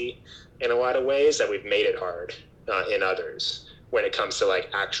so easy in a lot of ways that we've made it hard in others, when it comes to like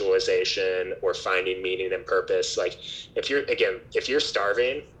actualization or finding meaning and purpose. Like if you're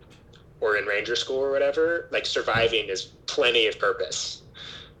starving or in ranger school or whatever, like surviving is plenty of purpose.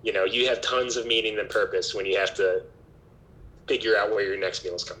 You know, you have tons of meaning and purpose when you have to figure out where your next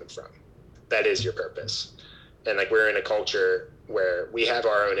meal is coming from. That is your purpose. And like we're in a culture where we have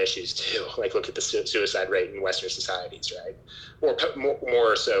our own issues too. Like look at the suicide rate in Western societies, right? Or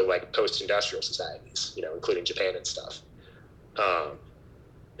more so like post-industrial societies, you know, including Japan and stuff.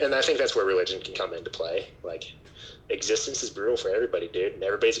 And I think that's where religion can come into play. Like existence is brutal for everybody, dude. And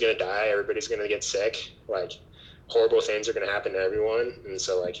everybody's going to die. Everybody's going to get sick. Like horrible things are going to happen to everyone. And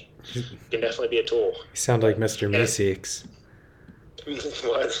so like it can definitely be a tool. You sound like Mr. Meeseeks.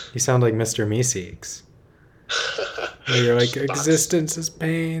 What? You sound like Mr. Meeseeks. You're like, existence is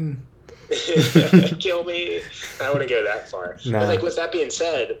pain. Kill me. I wouldn't go that far. Nah. But like with that being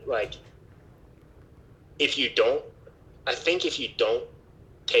said, like if you don't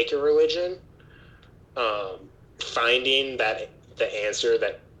take a religion, finding that the answer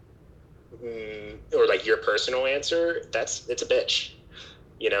that or like your personal answer, it's a bitch.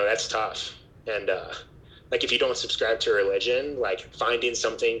 You know, that's tough. And like if you don't subscribe to religion, like finding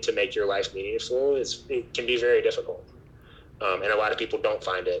something to make your life meaningful it can be very difficult. And a lot of people don't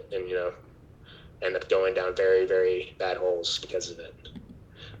find it, and you know, end up going down very, very bad holes because of it.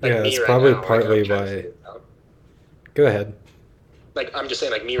 Like yeah, it's right probably now, partly why. Go ahead. Like I'm just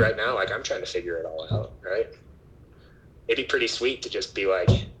saying, like me right now, like I'm trying to figure it all out, right? It'd be pretty sweet to just be like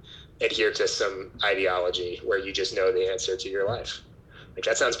adhere to some ideology where you just know the answer to your life. Like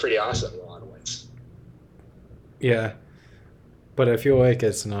that sounds pretty awesome in a lot of ways. Yeah, but I feel like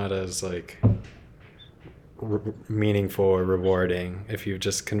it's not as like meaningful or rewarding if you've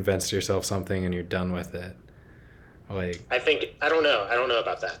just convinced yourself something and you're done with it. Like I don't know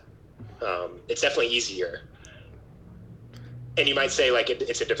about that. It's definitely easier. And you might say like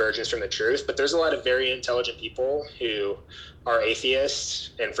it's a divergence from the truth, but there's a lot of very intelligent people who are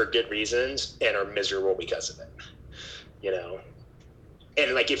atheists and for good reasons and are miserable because of it. You know,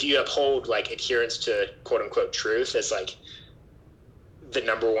 And like, if you uphold like adherence to quote unquote truth as like the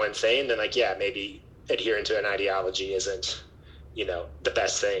number one thing, then like, yeah, maybe adhering to an ideology isn't, the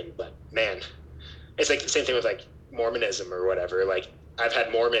best thing. But man, it's like the same thing with like Mormonism or whatever. Like, I've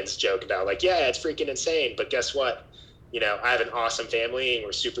had Mormons joke about like, yeah, it's freaking insane, but guess what? I have an awesome family and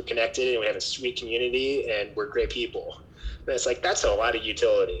we're super connected and we have a sweet community and we're great people. And it's like, that's a lot of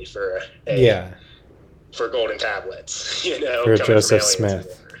utility for for golden tablets, For coming from Joseph aliens.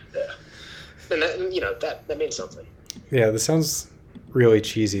 Smith. Yeah. And that means something. Yeah, this sounds really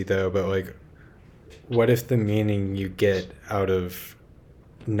cheesy though, but like, what if the meaning you get out of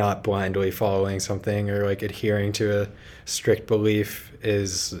not blindly following something or like adhering to a strict belief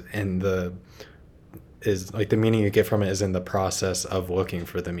is like the meaning you get from it is in the process of looking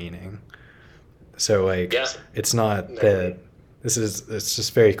for the meaning. So like, it's not that it's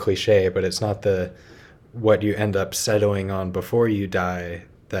just very cliche, but it's not what you end up settling on before you die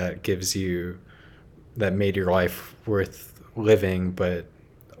that made your life worth living, but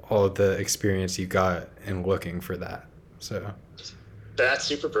all of the experience you got in looking for that. So that's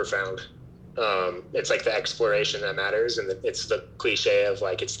super profound. It's like the exploration that matters, and it's the cliche of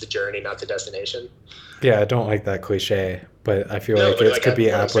like, it's the journey, not the destination. Yeah, I don't like that cliche, but I feel it could be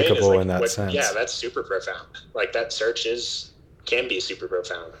applicable in that sense. Yeah, that's super profound. Like, that search can be super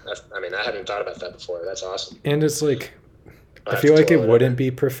profound. I hadn't thought about that before. That's awesome. And it's like, I feel like it wouldn't be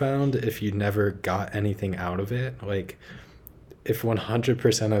profound if you never got anything out of it. Like, if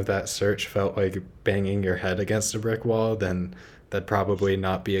 100% of that search felt like banging your head against a brick wall, then that'd probably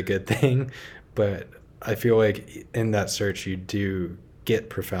not be a good thing. But I feel like in that search, you do get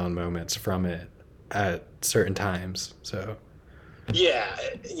profound moments from it at certain times. So yeah,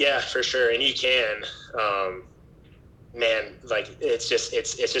 for sure. And you can, man, like, it's just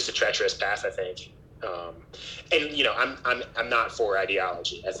a treacherous path, I think. And I'm not for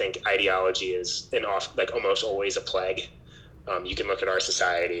ideology. I think ideology is almost always a plague. You can look at our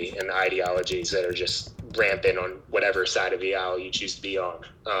society and the ideologies that are just rampant on whatever side of the aisle you choose to be on.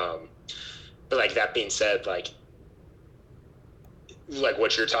 But like, that being said, like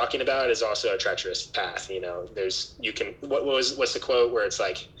what you're talking about is also a treacherous path. What's the quote where it's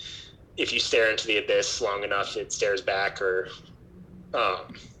like, if you stare into the abyss long enough, it stares back, or I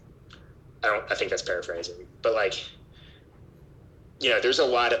think that's paraphrasing, but like, there's a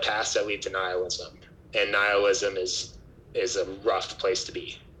lot of paths that lead to nihilism, and nihilism is a rough place to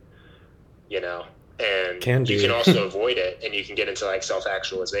be, and you can also avoid it, and you can get into like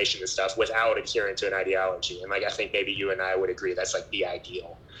self-actualization and stuff without adhering to an ideology. And like, I think maybe you and I would agree that's like the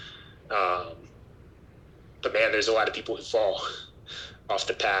ideal. But man, there's a lot of people who fall off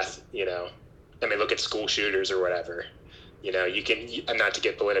the path, look at school shooters or whatever. You can, not to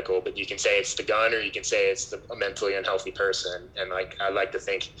get political, but you can say it's the gun, or you can say it's a mentally unhealthy person. And like, I like to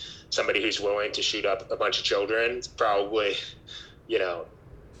think somebody who's willing to shoot up a bunch of children is probably,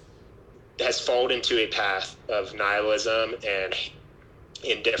 has fallen into a path of nihilism and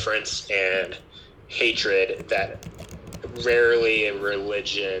indifference and hatred that rarely in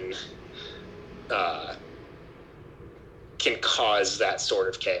religion can cause that sort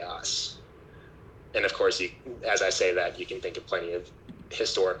of chaos. And of course, as I say that, you can think of plenty of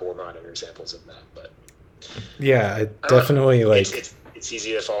historical or modern examples of that. But yeah, I definitely like, it's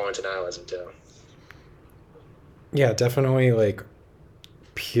easy to fall into nihilism too. Yeah, definitely like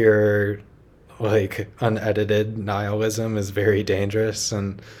pure, like unedited nihilism is very dangerous,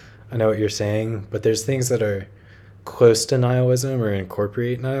 and I know what you're saying, but there's things that are close to nihilism or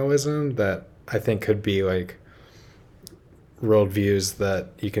incorporate nihilism that I think could be like worldviews that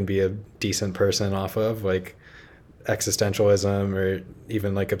you can be a decent person off of, like existentialism or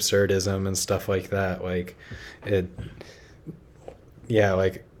even like absurdism and stuff like that. Like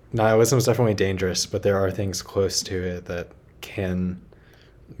like nihilism is definitely dangerous, but there are things close to it that can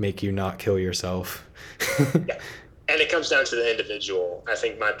make you not kill yourself. Yeah. And it comes down to the individual. I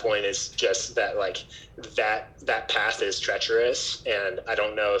think my point is just that, like, that path is treacherous, and I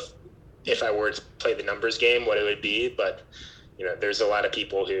don't know if I were to play the numbers game, what it would be, but there's a lot of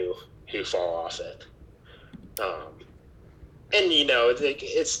people who fall off it. And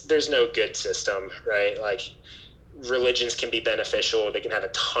there's no good system, right? Like, religions can be beneficial, they can have a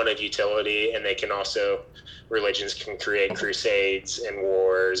ton of utility, and religions can create crusades and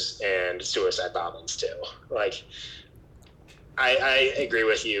wars and suicide bombings too. Like, I agree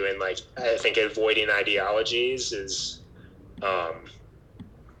with you, and like, I think avoiding ideologies is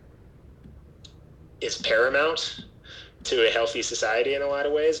paramount to a healthy society in a lot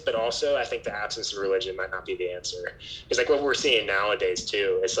of ways, but also I think the absence of religion might not be the answer. It's like what we're seeing nowadays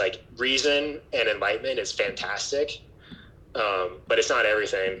too. It's like reason and enlightenment is fantastic, But it's not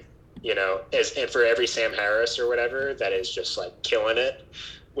everything, and for every Sam Harris or whatever that is just like killing it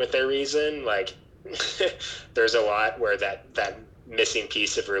with their reason, like there's a lot where that missing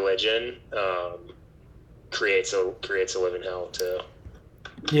piece of religion creates a living hell too.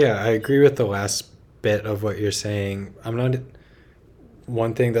 Yeah, I agree with the last bit of what you're saying.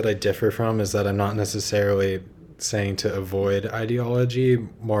 One thing that I differ from is that I'm not necessarily saying to avoid ideology,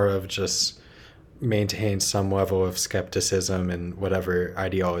 more of just maintain some level of skepticism in whatever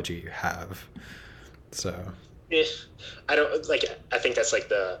ideology you have. So, Eh, I don't like. I think that's kind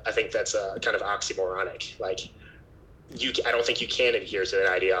of oxymoronic. Like I don't think you can adhere to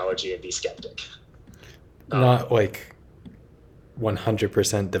an ideology and be skeptic. not like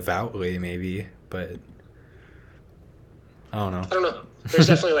 100% devoutly, maybe, but I don't know. I don't know. There's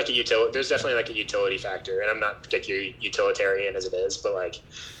definitely like a utility factor, and I'm not particularly utilitarian as it is, but like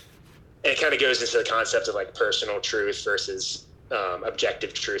it kind of goes into the concept of like personal truth versus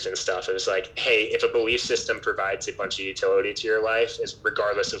objective truth and stuff. It was like, hey, if a belief system provides a bunch of utility to your life, is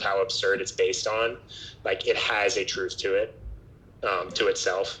regardless of how absurd it's based on, like it has a truth to it, to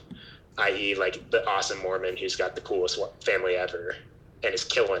itself, i.e., like the awesome Mormon who's got the coolest family ever and is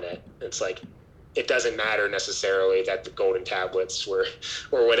killing it. It's like it doesn't matter necessarily that the golden tablets were,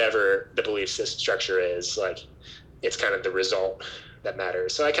 or whatever the belief system structure is. Like it's kind of the result that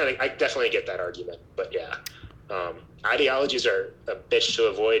matters. So I definitely get that argument, but yeah. Ideologies are a bitch to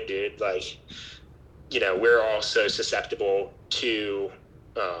avoid, dude. Like, we're all so susceptible to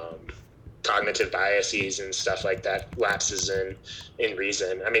cognitive biases and stuff like that, lapses in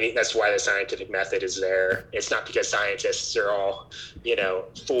reason. I mean, that's why the scientific method is there. It's not because scientists are all,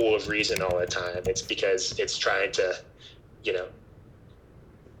 full of reason all the time. It's because it's trying to,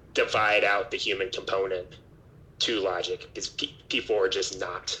 divide out the human component to logic, because people are just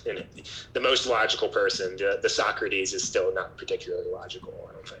not. And the most logical person, the Socrates, is still not particularly logical,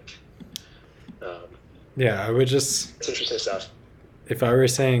 I don't think. Yeah, I would just... It's interesting stuff. If I were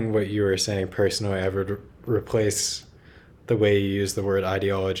saying what you were saying personally, I would replace the way you use the word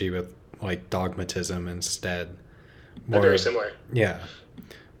ideology with like dogmatism instead. They're very similar. Yeah.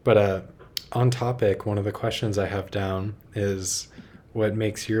 But on topic, one of the questions I have down is, what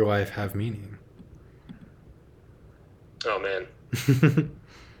makes your life have meaning? Oh man.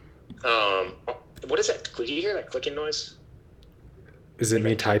 What is that? Did you hear that clicking noise? Is it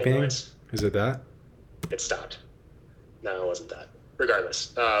me typing? Is it that? It stopped. No, it wasn't that.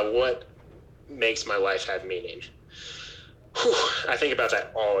 Regardless, what makes my life have meaning? Whew, I think about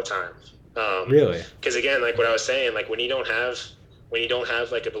that all the time. Really? Because again, like what I was saying, like when you don't have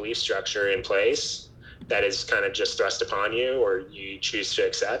like a belief structure in place that is kind of just thrust upon you, or you choose to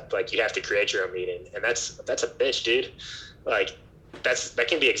accept, like you have to create your own meaning, and that's a bitch, dude. Like that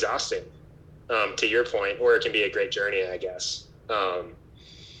can be exhausting, to your point, or it can be a great journey, I guess. I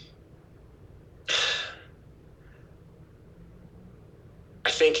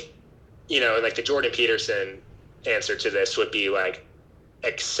think, like the Jordan Peterson answer to this would be like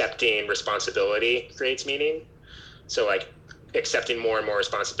accepting responsibility creates meaning. So like accepting more and more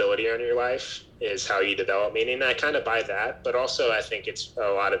responsibility on your life is how you develop meaning. And I kind of buy that, but also I think it's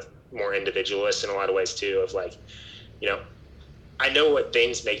a lot of more individualist in a lot of ways too, of like, I know what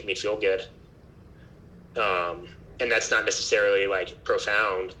things make me feel good. And that's not necessarily like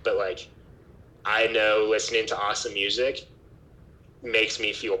profound, but like I know listening to awesome music makes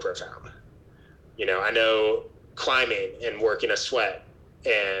me feel profound. I know climbing and working a sweat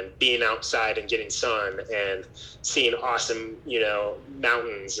and being outside and getting sun and seeing awesome,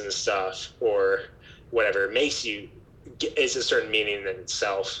 mountains and stuff or whatever makes you is a certain meaning in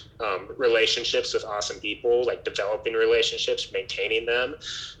itself. Relationships with awesome people, like developing relationships, maintaining them,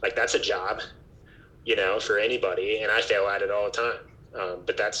 like that's a job, for anybody. And I fail at it all the time.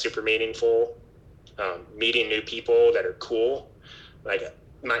 But that's super meaningful. Meeting new people that are cool, like it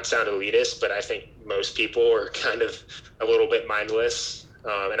might sound elitist, but I think most people are kind of a little bit mindless.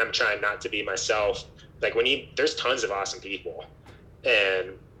 And I'm trying not to be myself. Like there's tons of awesome people,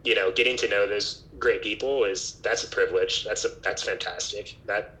 and getting to know those great people that's a privilege. That's fantastic.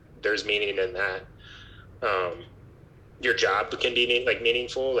 That there's meaning in that. Your job can be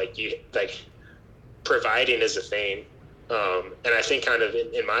meaningful. Like providing is a thing. And I think kind of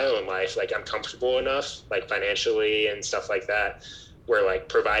in my own life, like I'm comfortable enough, like financially and stuff like that, where like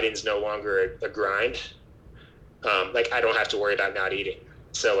providing is no longer a grind. Like I don't have to worry about not eating.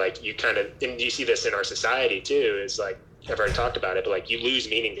 So like and you see this in our society too, is like, I've already talked about it, but like you lose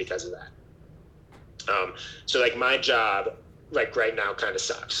meaning because of that. So like my job, like right now kind of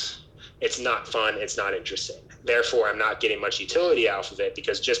sucks. It's not fun. It's not interesting. Therefore, I'm not getting much utility out of it,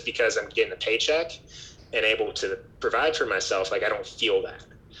 because just because I'm getting a paycheck and able to provide for myself, like I don't feel that.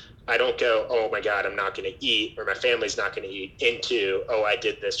 I don't go, oh my God, I'm not going to eat, or my family's not going to eat, into, oh, I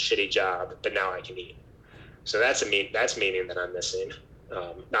did this shitty job, but now I can eat. So that's meaning that I'm missing.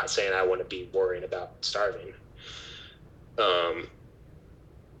 Not saying I want to be worrying about starving. I'm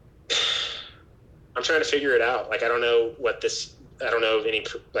trying to figure it out. Like, I don't know of any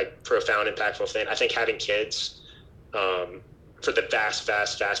like profound, impactful thing. I think having kids, for the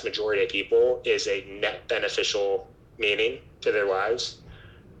vast majority of people, is a net beneficial meaning to their lives.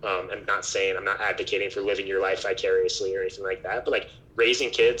 I'm not advocating for living your life vicariously or anything like that, but like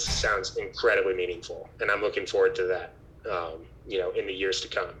raising kids sounds incredibly meaningful, and I'm looking forward to that, in the years to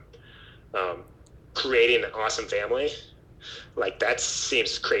come. Creating an awesome family, like that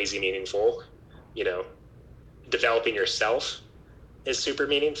seems crazy meaningful. Developing yourself is super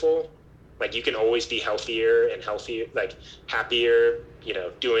meaningful. Like you can always be healthier and healthier, like happier,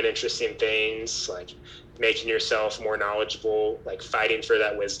 doing interesting things, like making yourself more knowledgeable, like fighting for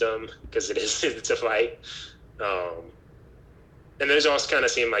that wisdom, because it's a fight. And those also kind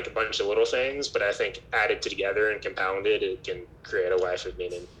of seem like a bunch of little things, but I think added together and compounded, it can create a life of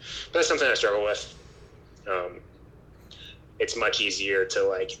meaning. But that's something I struggle with. It's much easier to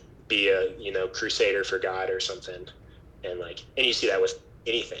like be a crusader for God or something, and you see that with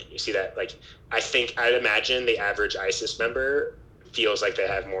anything. You see that, like, I'd imagine the average ISIS member feels like they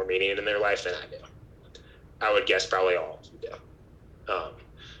have more meaning in their life than I do. I would guess probably all of them do,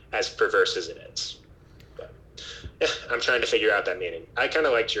 as perverse as it is. But yeah, I'm trying to figure out that meaning. I kind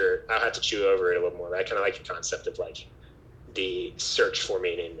of liked I'll have to chew over it a little more, but I kind of like the concept of like the search for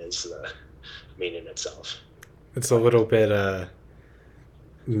meaning is the meaning itself. It's a little bit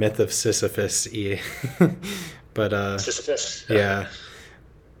myth of Sisyphus-y. But Sisyphus. yeah,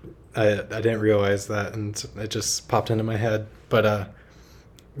 I didn't realize that, and it just popped into my head. But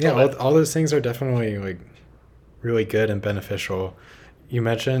yeah, all those things are definitely like really good and beneficial. You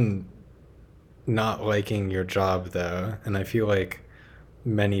mentioned not liking your job though, and I feel like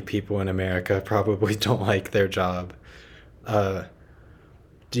many people in America probably don't like their job.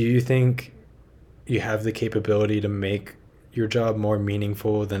 Do you think you have the capability to make your job more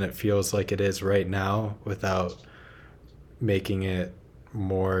meaningful than it feels like it is right now without making it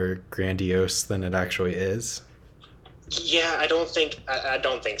more grandiose than it actually is? Yeah, I don't think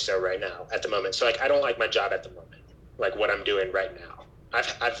so right now at the moment. So like, I don't like my job at the moment, like what I'm doing right now.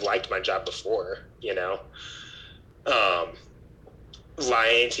 I've liked my job before,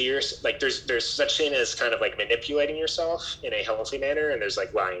 lying to like there's such thing as kind of like manipulating yourself in a healthy manner, and there's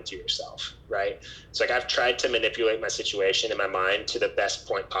like lying to yourself, right? So like I've tried to manipulate my situation in my mind to the best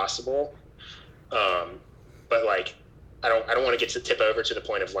point possible, but like I don't want to get to tip over to the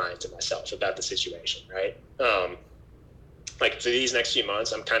point of lying to myself about the situation, right? Like for these next few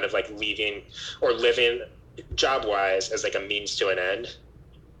months, I'm kind of like leaving or living job wise as like a means to an end.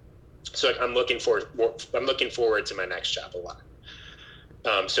 So like I'm looking forward to my next job a lot.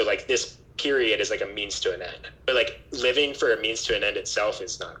 So like this period is like a means to an end, but like living for a means to an end itself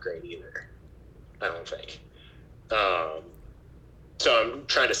is not great either, I don't think. So I'm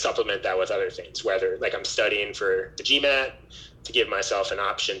trying to supplement that with other things, whether like I'm studying for the GMAT to give myself an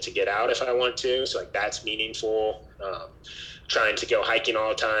option to get out if I want to. So like that's meaningful. Trying to go hiking all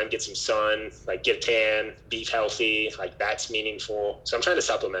the time, get some sun, like get a tan, be healthy, like that's meaningful. So I'm trying to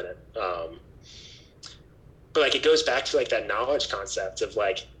supplement it. But like it goes back to like that knowledge concept of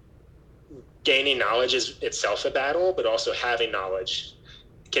like gaining knowledge is itself a battle, but also having knowledge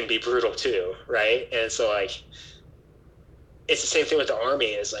can be brutal too, right? And so like it's the same thing with the army.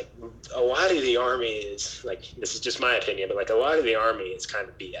 Is like a lot of the army is like, this is just my opinion, but like a lot of the army is kind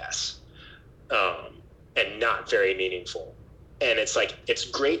of BS, and not very meaningful. And it's like, it's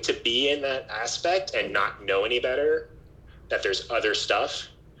great to be in that aspect and not know any better, that there's other stuff,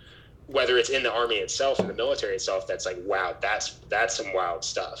 whether it's in the army itself or the military itself, that's like, wow, that's some wild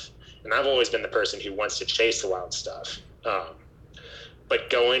stuff. And I've always been the person who wants to chase the wild stuff.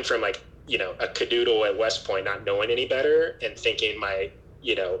 But going from like, a cadoodle at West Point, not knowing any better and thinking my,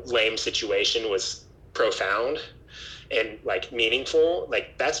 lame situation was profound and like meaningful,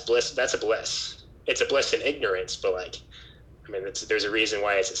 like that's bliss. That's a bliss. It's a bliss in ignorance, but like, I mean, there's a reason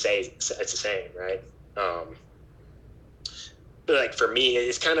why it's the same, right? But like for me,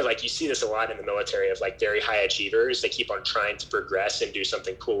 it's kind of like you see this a lot in the military of like very high achievers. They keep on trying to progress and do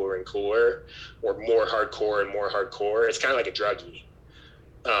something cooler and cooler, or more hardcore and more hardcore. It's kind of like a druggie,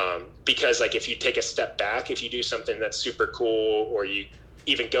 because like if you take a step back, if you do something that's super cool, or you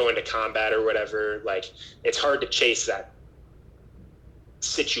even go into combat or whatever, like it's hard to chase that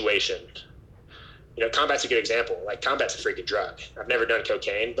situation. Combat's a good example. Like, combat's a freaking drug. I've never done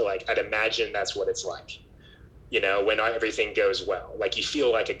cocaine, but like, I'd imagine that's what it's like, when everything goes well. Like, you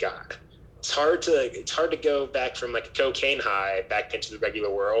feel like a god. It's hard to go back from like a cocaine high back into the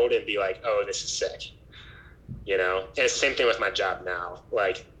regular world and be like, oh, this is sick. And it's the same thing with my job now.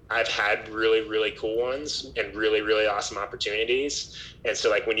 Like, I've had really, really cool ones and really, really awesome opportunities. And so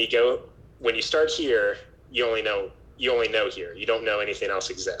like when you start here, you only know here. You don't know anything else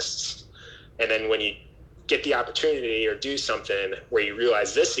exists. And then when you get the opportunity or do something where you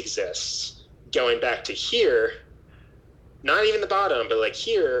realize this exists, going back to here, not even the bottom, but like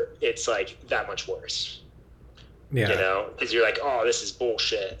here, it's like that much worse. Yeah. Because you're like, oh, this is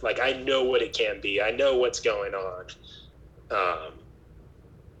bullshit. Like, I know what it can be. I know what's going on.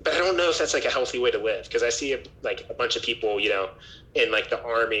 But I don't know if that's like a healthy way to live, because I see a bunch of people, in like the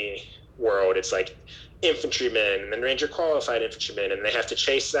Army world, it's like infantrymen and then Ranger qualified infantrymen, and they have to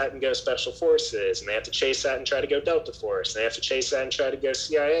chase that and go special forces, and they have to chase that and try to go Delta Force, and they have to chase that and try to go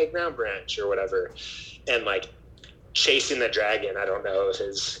CIA ground branch or whatever. And like chasing the dragon, I don't know if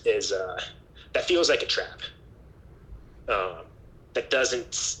is that feels like a trap. That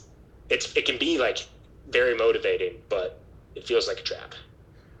doesn't, it can be like very motivating, but it feels like a trap.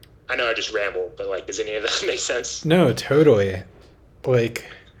 I know I just rambled, but like, does any of that make sense? No, totally. Like,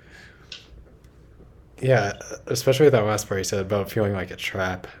 yeah, especially that last part you said about feeling like a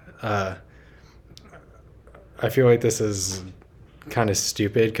trap. I feel like this is kind of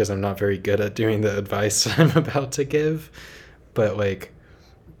stupid because I'm not very good at doing the advice I'm about to give. But like,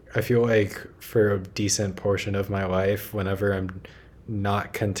 I feel like for a decent portion of my life, whenever I'm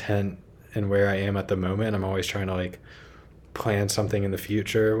not content in where I am at the moment, I'm always trying to like plan something in the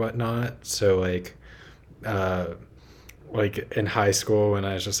future or whatnot. So like in high school when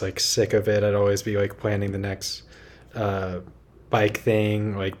I was just like sick of it, I'd always be like planning the next bike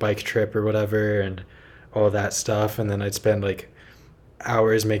thing, like bike trip or whatever, and all that stuff. And then I'd spend like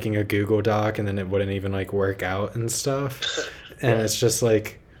hours making a Google Doc, and then it wouldn't even like work out and stuff. And it's just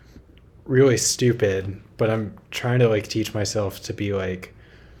like really stupid, but I'm trying to like teach myself to be like,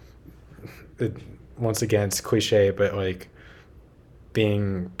 once again, it's cliche, but like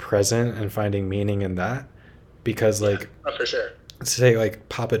being present and finding meaning in that. Because like, oh, for sure, say like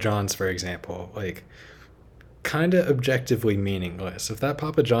Papa John's, for example, like kind of objectively meaningless. If that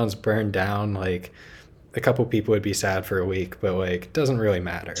Papa John's burned down, like a couple people would be sad for a week, but like doesn't really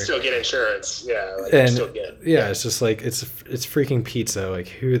matter. Still get insurance. Yeah. Like, And still get, yeah, it's just like it's freaking pizza. Like,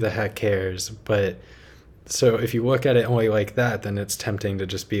 who the heck cares? But so if you look at it only like that, then it's tempting to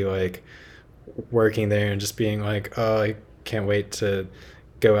just be like working there and just being like, oh, I can't wait to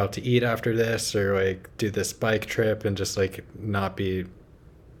go out to eat after this, or like do this bike trip, and just like not be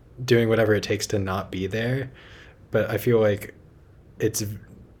doing whatever it takes to not be there. But I feel like it's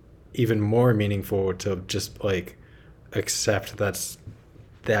even more meaningful to just like accept that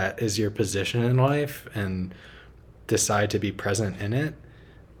is your position in life and decide to be present in it.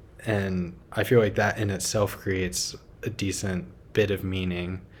 And I feel like that in itself creates a decent bit of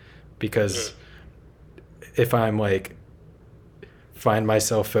meaning, because if I'm like find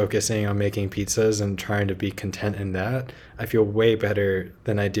myself focusing on making pizzas and trying to be content in that, I feel way better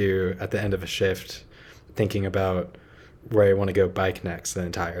than I do at the end of a shift thinking about where I want to go bike next the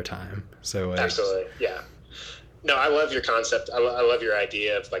entire time. So like, absolutely. Yeah. No, I love your concept. I love your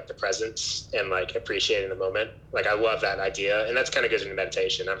idea of like the presence and like appreciating the moment. Like, I love that idea. And that's kind of goes into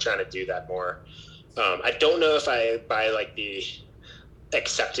meditation. I'm trying to do that more. I don't know if I buy like the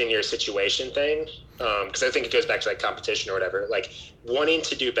accepting your situation thing, because I think it goes back to like competition or whatever. Like, wanting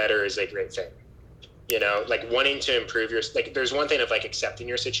to do better is a great thing, like wanting to improve like, there's one thing of like accepting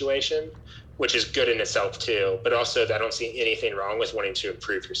your situation, which is good in itself too, but also I don't see anything wrong with wanting to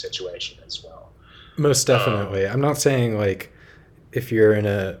improve your situation as well. Most definitely. I'm not saying like if you're in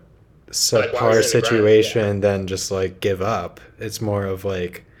a subpar like, situation, then just like give up. It's more of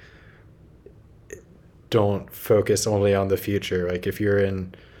like, don't focus only on the future. Like, if you're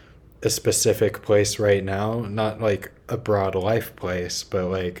in a specific place right now, not like a broad life place, but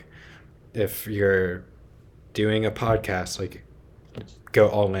like if you're doing a podcast, like go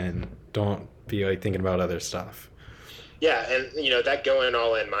all in. Don't be like thinking about other stuff. Yeah, and that going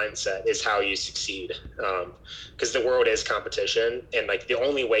all in mindset is how you succeed, because the world is competition, and like the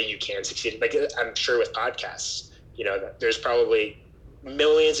only way you can succeed, like I'm sure with podcasts, there's probably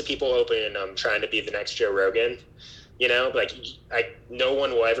millions of people opening them trying to be the next Joe Rogan, like no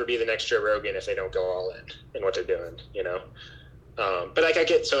one will ever be the next Joe Rogan if they don't go all in what they're doing, but like I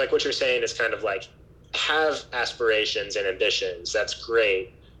get, so like what you're saying is kind of like have aspirations and ambitions. That's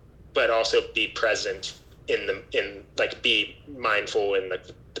great, but also be present in like be mindful in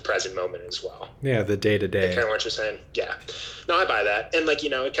the present moment as well. Yeah, the day to day. Kind of what you're saying. Yeah, no, I buy that. And like,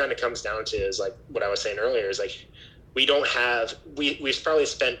 it kind of comes down to is like what I was saying earlier is like we've probably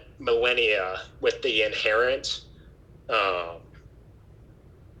spent millennia with the inherent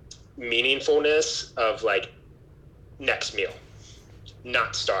meaningfulness of like next meal,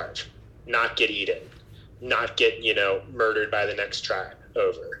 not starve, not get eaten, not get murdered by the next tribe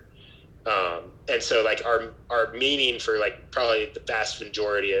over. And so like our meaning for like probably the vast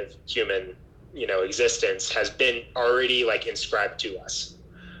majority of human existence has been already like inscribed to us,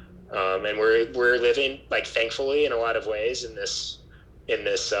 and we're living like thankfully in a lot of ways in this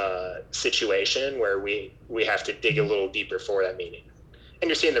situation where we have to dig a little deeper for that meaning, and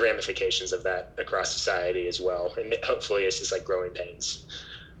you're seeing the ramifications of that across society as well, and hopefully it's just like growing pains.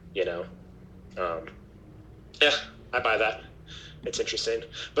 Yeah, I buy that. It's interesting.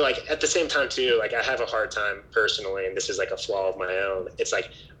 But like at the same time too, like I have a hard time personally, and this is like a flaw of my own. It's like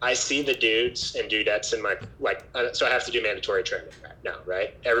I see the dudes and dudettes in my so I have to do mandatory training right now,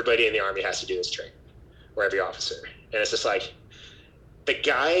 right? Everybody in the Army has to do this training, or every officer. And it's just like the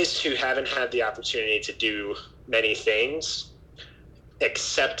guys who haven't had the opportunity to do many things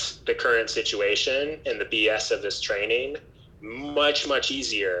accept the current situation and the BS of this training much, much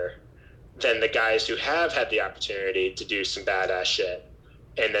easier than the guys who have had the opportunity to do some badass shit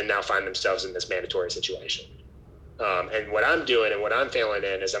and then now find themselves in this mandatory situation. And what I'm doing and what I'm failing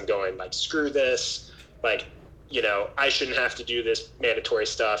in is I'm going like, screw this. Like, I shouldn't have to do this mandatory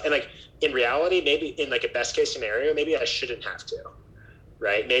stuff. And like, in reality, maybe in like a best case scenario, maybe I shouldn't have to,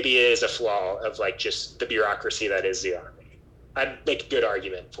 right? Maybe it is a flaw of like just the bureaucracy that is the Army. I'd make a good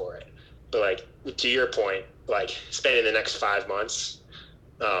argument for it. But like, to your point, like spending the next 5 months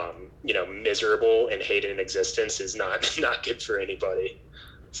miserable and hating existence is not good for anybody.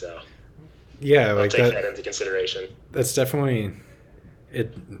 So yeah, I'll like take that into consideration. That's definitely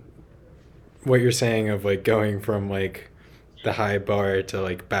it. What you're saying of like going from like the high bar to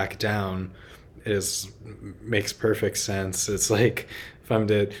like back down makes perfect sense. It's like if I'm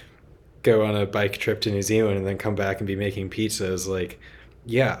to go on a bike trip to New Zealand and then come back and be making pizzas, like,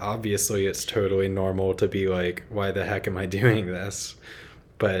 yeah, obviously it's totally normal to be like, why the heck am I doing this?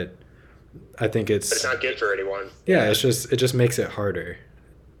 But I think but it's not good for anyone. Yeah, it just makes it harder.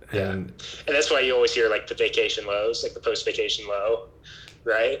 And that's why you always hear like the vacation lows, like the post-vacation low,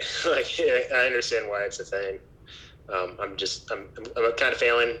 right? Like I understand why it's a thing. I'm kind of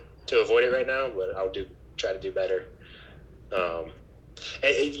failing to avoid it right now, but I'll try to do better. I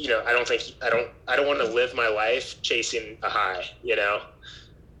don't want to live my life chasing a high,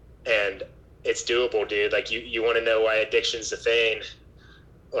 and it's doable, dude. Like you want to know why addiction's a thing.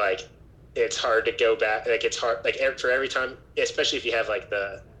 Like it's hard to go back. Like it's hard, like for every time, especially if you have like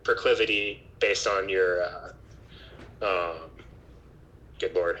the proclivity based on your,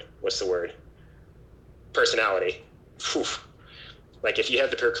 good Lord, what's the word? Personality. Whew. Like if you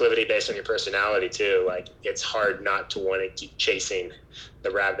have the proclivity based on your personality too, like it's hard not to want to keep chasing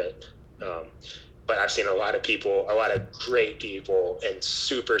the rabbit. But I've seen a lot of great people and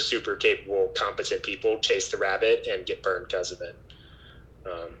super, super capable, competent people chase the rabbit and get burned because of it.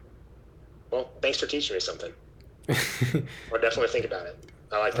 Well, thanks for teaching me something. I'll definitely think about it.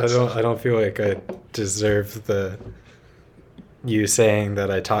 I like that stuff. I don't feel like I deserve you saying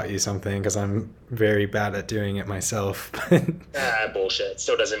that I taught you something because I'm very bad at doing it myself. Bullshit.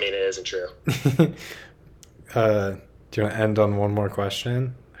 Still doesn't mean it isn't true. Do you want to end on one more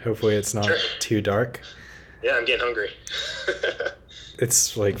question? Hopefully it's not too dark. Yeah, I'm getting hungry.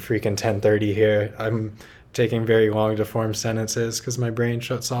 It's like freaking 10:30 here. I'm taking very long to form sentences because my brain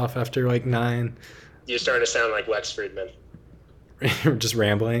shuts off after like 9. You're starting to sound like Lex Friedman. Just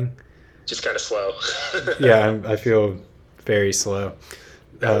rambling. Just kind of slow. Yeah, I feel very slow.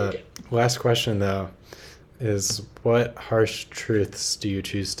 Last question though is, what harsh truths do you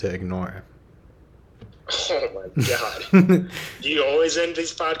choose to ignore? Oh my God. Do you always end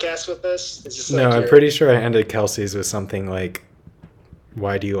these podcasts with this? No, I'm pretty sure I ended Kelsey's with something like,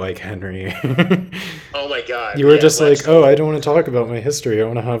 why do you like Henry? Oh my God. You were just Lex, like, oh, I don't want to talk about my history. I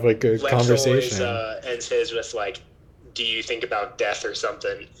want to have like a conversation. Always ends his with like, do you think about death or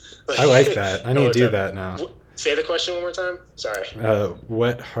something? I like that. I need to do that now. Say the question one more time. Sorry.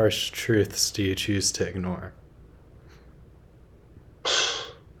 What harsh truths do you choose to ignore?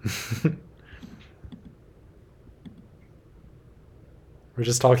 We're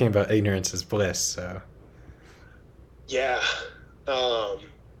just talking about ignorance is bliss, so. Yeah. I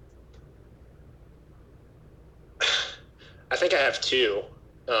think I have 2.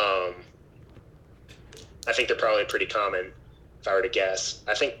 I think they're probably pretty common if I were to guess.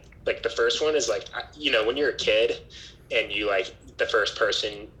 I think Like the first one is like, when you're a kid and you like the first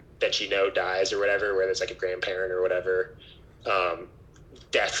person that you know dies or whatever, whether it's like a grandparent or whatever, um,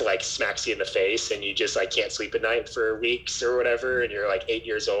 death like smacks you in the face and you just like can't sleep at night for weeks or whatever, and you're like 8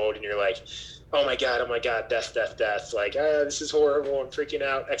 years old and you're like, oh my god, death, death, death, like, this is horrible, I'm freaking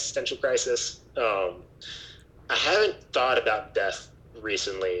out, existential crisis. I haven't thought about death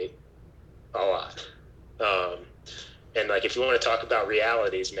recently a lot. And like, if you want to talk about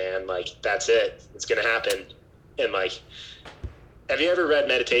realities, man, like that's it, it's gonna happen. And like, have you ever read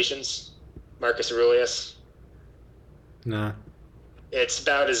Meditations, Marcus Aurelius? Nah. It's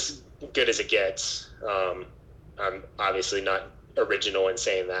about as good as it gets. I'm obviously not original in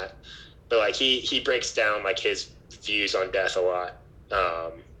saying that, but like he breaks down like his views on death a lot,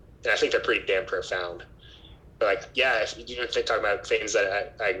 and I think they're pretty damn profound. But like, yeah, if you talk about things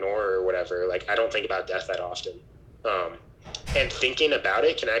that I ignore or whatever, like I don't think about death that often, and thinking about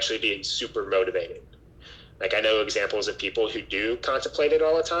it can actually be super motivating. Like I know examples of people who do contemplate it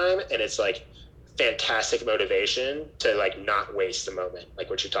all the time, and it's like fantastic motivation to like not waste the moment, like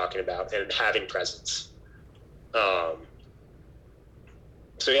what you're talking about, and having presence. So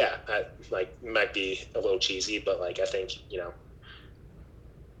yeah, I, like, might be a little cheesy, but like I think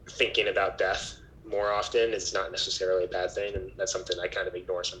thinking about death more often is not necessarily a bad thing, and that's something I kind of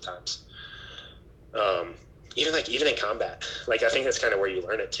ignore sometimes. Even in combat, like I think that's kind of where you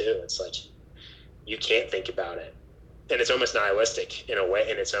learn it too. It's like you can't think about it, and it's almost nihilistic in a way,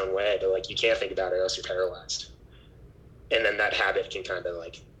 in its own way, but like you can't think about it or else you're paralyzed, and then that habit can kind of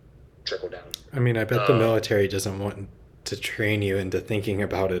like trickle down. I mean, I bet the military doesn't want to train you into thinking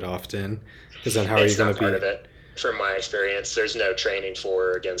about it often, because then how are you going to be? Part of it, from my experience, there's no training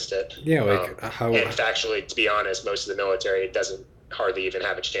for or against it. Yeah, like how? And factually, to be honest, most of the military doesn't hardly even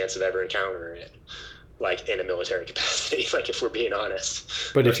have a chance of ever encountering it, like in a military capacity. Like if we're being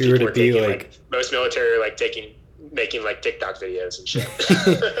honest. But if you were to be like most military are like making like TikTok videos and shit.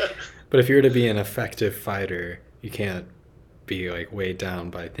 But if you were to be an effective fighter, you can't be like weighed down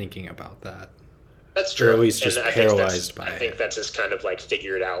by thinking about that. That's true. Or at least just paralyzed by it. I think that's just kind of like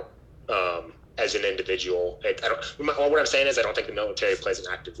figured out as an individual. What I'm saying is I don't think the military plays an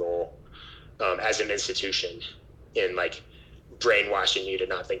active role as an institution in like brainwashing you to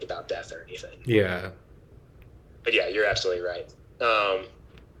not think about death or anything. Yeah. But yeah, you're absolutely right.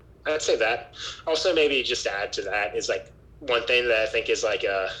 I'd say that. Also, maybe just to add to that is like one thing that I think is like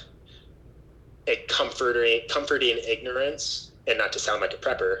a comforting ignorance, and not to sound like a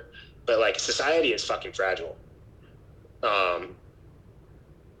prepper, but like society is fucking fragile.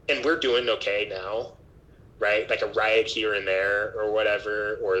 And we're doing okay now, right? Like a riot here and there or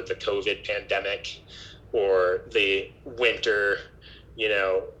whatever, or the COVID pandemic, or the winter,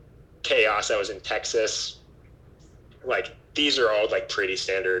 chaos that was in Texas. Like these are all like pretty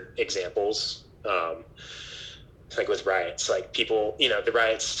standard examples. Like with riots, like people, the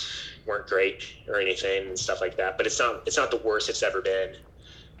riots weren't great or anything and stuff like that, but it's not the worst it's ever been.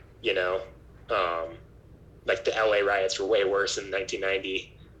 Like the LA riots were way worse in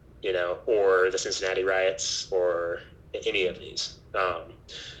 1990, or the Cincinnati riots, or any of these. But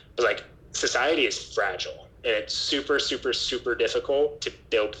like society is fragile, and it's super, super, super difficult to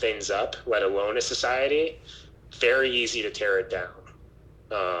build things up, let alone a society. Very easy to tear it down.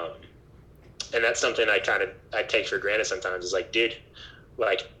 And that's something I take for granted sometimes. Is like, dude,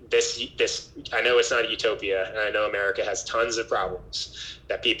 like this, I know it's not a utopia, and I know America has tons of problems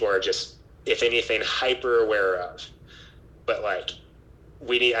that people are just, if anything, hyper aware of. But like,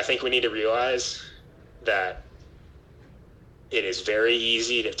 I think we need to realize that it is very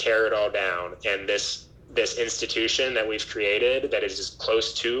easy to tear it all down. And this institution that we've created that is as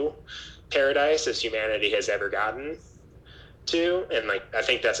close to paradise as humanity has ever gotten to, and like, I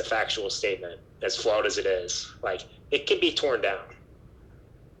think that's a factual statement, as flawed as it is. Like, it can be torn down,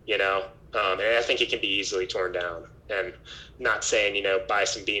 and I think it can be easily torn down. And not saying, buy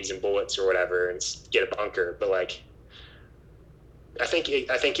some beans and bullets or whatever and get a bunker, but like, I think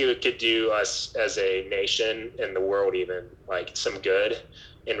it could do us as a nation and the world even like some good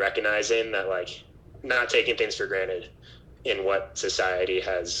in recognizing that, like, not taking things for granted in what society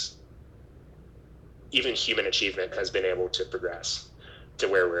has, even human achievement has been able to progress to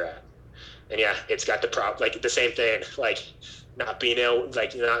where we're at. And yeah, it's got like the same thing, like not being able,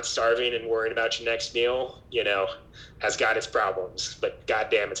 like not starving and worrying about your next meal, has got its problems, but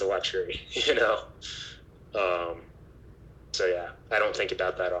goddamn, it's a luxury, So yeah, I don't think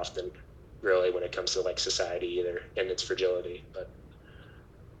about that often, really, when it comes to like society either and its fragility. But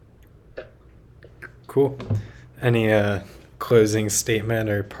yeah. Cool. Any closing statement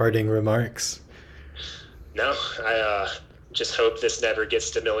or parting remarks? No, just hope this never gets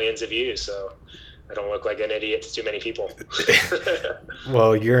to millions of views, so I don't look like an idiot to too many people.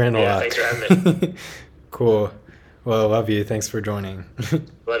 Well, you're in luck. Thanks for having me. Cool. Well, love you. Thanks for joining.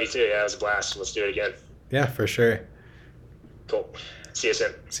 Love you too. Yeah, it was a blast. Let's do it again. Yeah, for sure. Cool. See you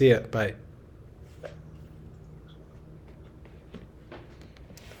soon. See ya. Bye.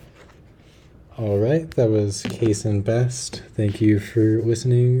 All right, that was Caison Best. Thank you for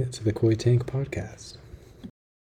listening to the Koi Tank podcast.